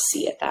have to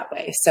see it that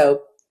way.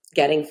 So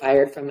getting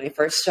fired from my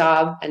first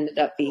job ended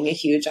up being a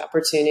huge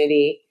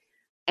opportunity.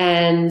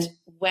 And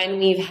when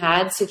we've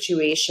had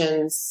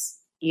situations,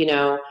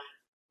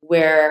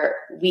 where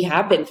we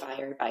have been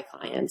fired by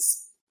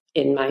clients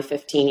in my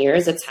 15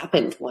 years, it's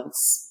happened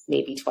once,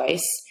 maybe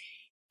twice.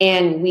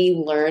 And we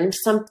learned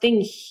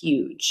something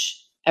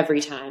huge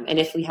every time. And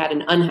if we had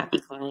an unhappy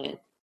client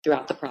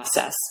throughout the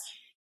process,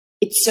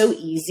 it's so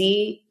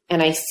easy.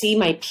 And I see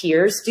my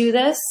peers do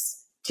this,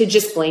 to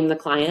just blame the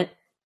client.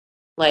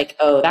 Like,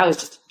 oh, that was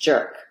just a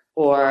jerk,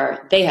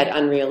 or they had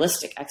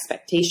unrealistic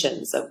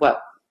expectations of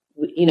what,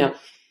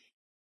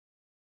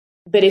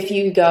 But if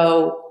you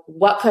go,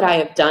 what could I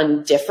have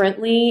done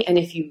differently? And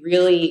if you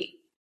really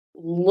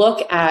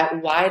look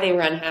at why they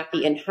were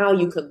unhappy and how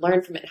you could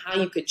learn from it, how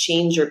you could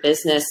change your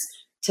business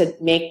to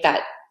make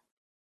that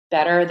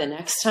better the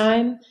next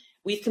time.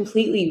 We've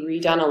completely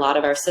redone a lot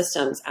of our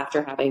systems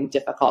after having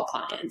difficult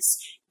clients,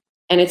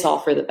 and it's all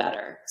for the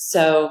better.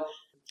 So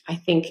I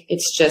think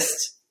it's just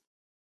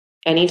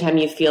anytime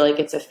you feel like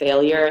it's a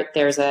failure,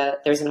 there's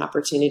an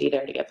opportunity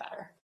there to get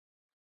better.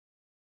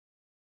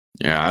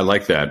 Yeah, I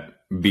like that,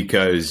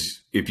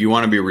 because if you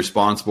want to be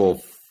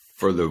responsible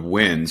for the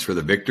wins, for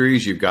the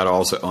victories, you've got to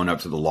also own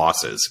up to the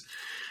losses.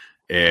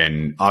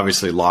 And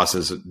obviously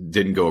losses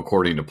didn't go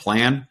according to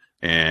plan.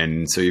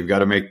 And so you've got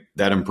to make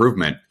that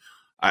improvement.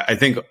 I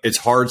think it's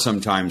hard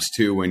sometimes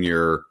too, when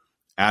you're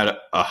at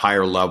a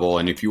higher level.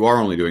 And if you are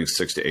only doing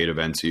 6 to 8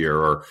 events a year,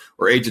 or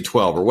 8 to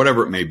 12, or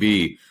whatever it may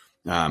be,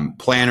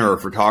 planner or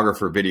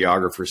photographer,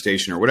 videographer,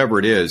 stationer, whatever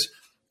it is,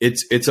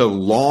 it's a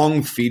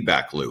long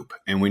feedback loop.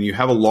 And when you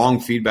have a long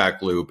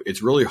feedback loop,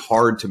 it's really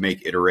hard to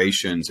make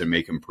iterations and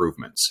make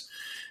improvements.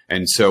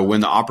 And so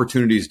when the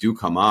opportunities do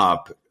come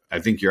up, I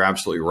think you're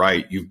absolutely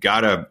right. You've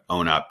got to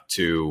own up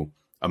to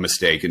a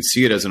mistake and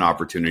see it as an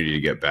opportunity to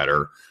get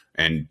better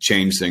and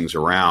change things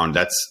around.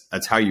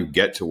 That's how you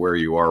get to where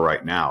you are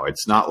right now.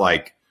 It's not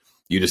like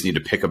you just need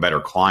to pick a better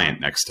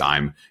client next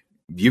time.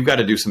 You've got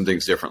to do some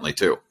things differently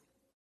too.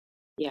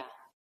 Yeah.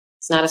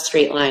 It's not a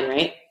straight line,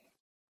 right?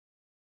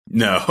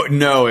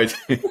 No. It's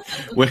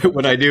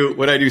when I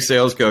do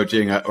sales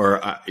coaching or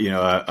an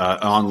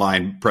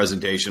online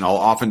presentation, I'll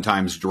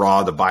oftentimes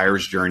draw the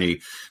buyer's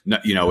journey,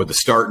 with the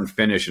start and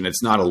finish, and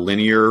it's not a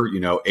linear,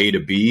 A to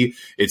B.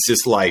 It's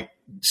just like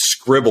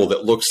scribble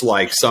that looks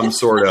like some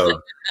sort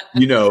of,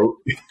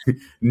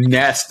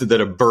 nest that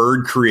a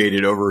bird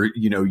created over,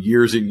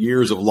 years and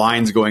years of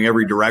lines going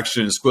every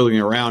direction and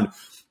squiggling around.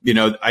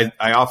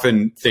 I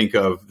often think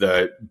of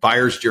the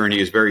buyer's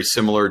journey as very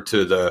similar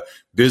to the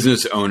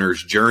business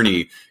owner's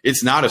journey.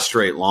 It's not a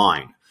straight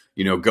line.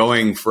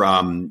 Going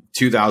from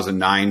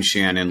 2009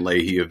 Shannon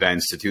Leahy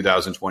events to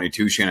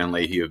 2022 Shannon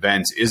Leahy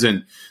events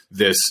isn't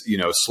this,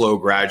 slow,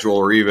 gradual,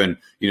 or even,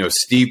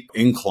 steep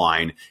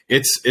incline.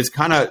 It's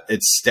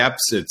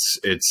steps, it's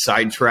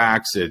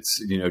sidetracks,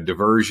 it's,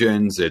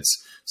 diversions,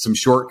 it's some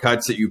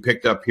shortcuts that you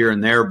picked up here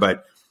and there,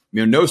 but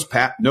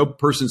no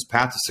person's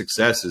path to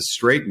success is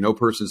straight. No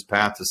person's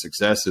path to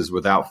success is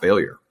without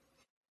failure.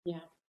 Yeah,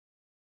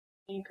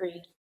 I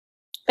agree.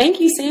 Thank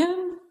you,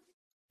 Sam.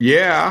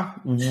 Yeah.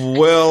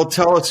 Well,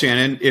 tell us,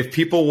 Shannon, if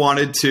people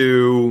wanted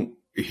to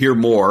hear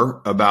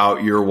more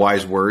about your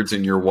wise words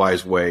and your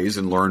wise ways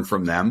and learn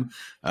from them,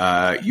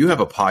 you have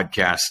a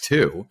podcast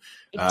too.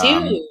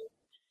 I do.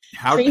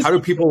 How do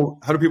people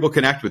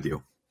connect with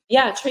you?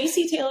 Yeah,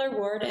 Tracy Taylor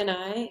Ward and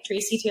I.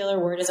 Tracy Taylor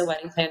Ward is a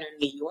wedding planner in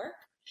New York.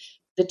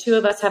 The two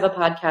of us have a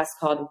podcast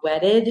called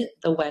Wedded,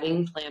 the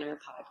Wedding Planner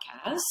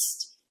Podcast,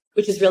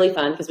 which is really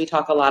fun because we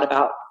talk a lot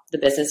about the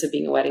business of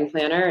being a wedding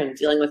planner and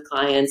dealing with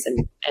clients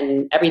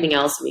and everything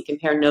else. And we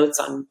compare notes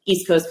on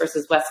East Coast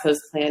versus West Coast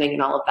planning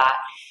and all of that.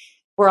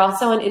 We're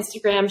also on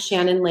Instagram,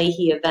 Shannon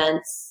Leahy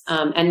Events.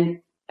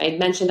 And I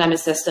mentioned I'm a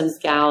systems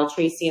gal.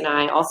 Tracy and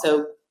I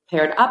also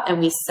paired up and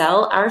we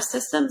sell our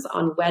systems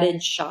on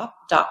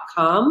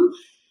weddedshop.com.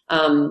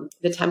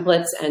 The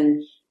templates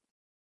and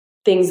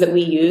things that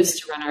we use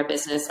to run our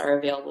business are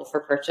available for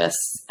purchase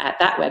at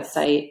that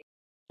website.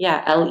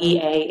 Yeah,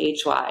 Leahy.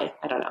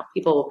 I don't know.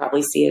 People will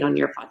probably see it on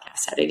your podcast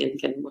heading and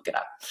can look it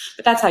up.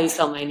 But that's how you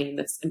spell my name.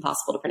 That's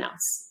impossible to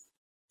pronounce.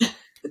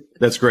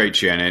 That's great,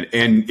 Shannon.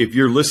 And if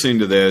you're listening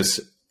to this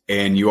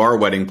and you are a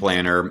wedding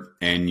planner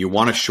and you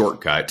want a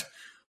shortcut,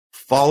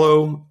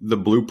 follow the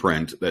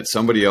blueprint that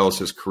somebody else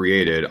has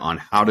created on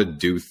how to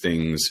do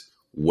things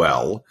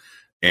well.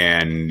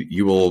 And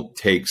you will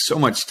take so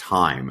much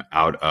time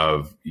out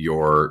of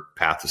your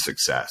path to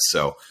success.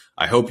 So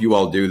I hope you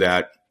all do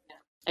that.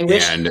 I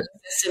wish it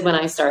existed when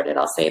I started.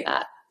 I'll say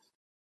that.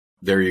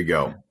 There you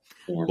go.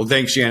 Yeah. Well,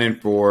 thanks, Shannon,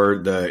 for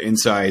the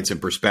insights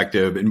and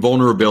perspective and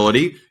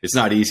vulnerability. It's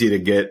not easy to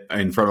get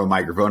in front of a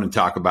microphone and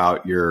talk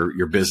about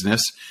your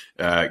business,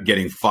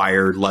 getting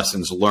fired,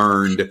 lessons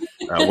learned,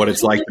 what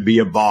it's like to be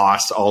a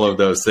boss, all of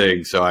those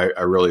things. So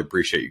I really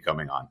appreciate you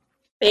coming on.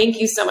 Thank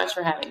you so much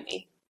for having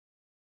me.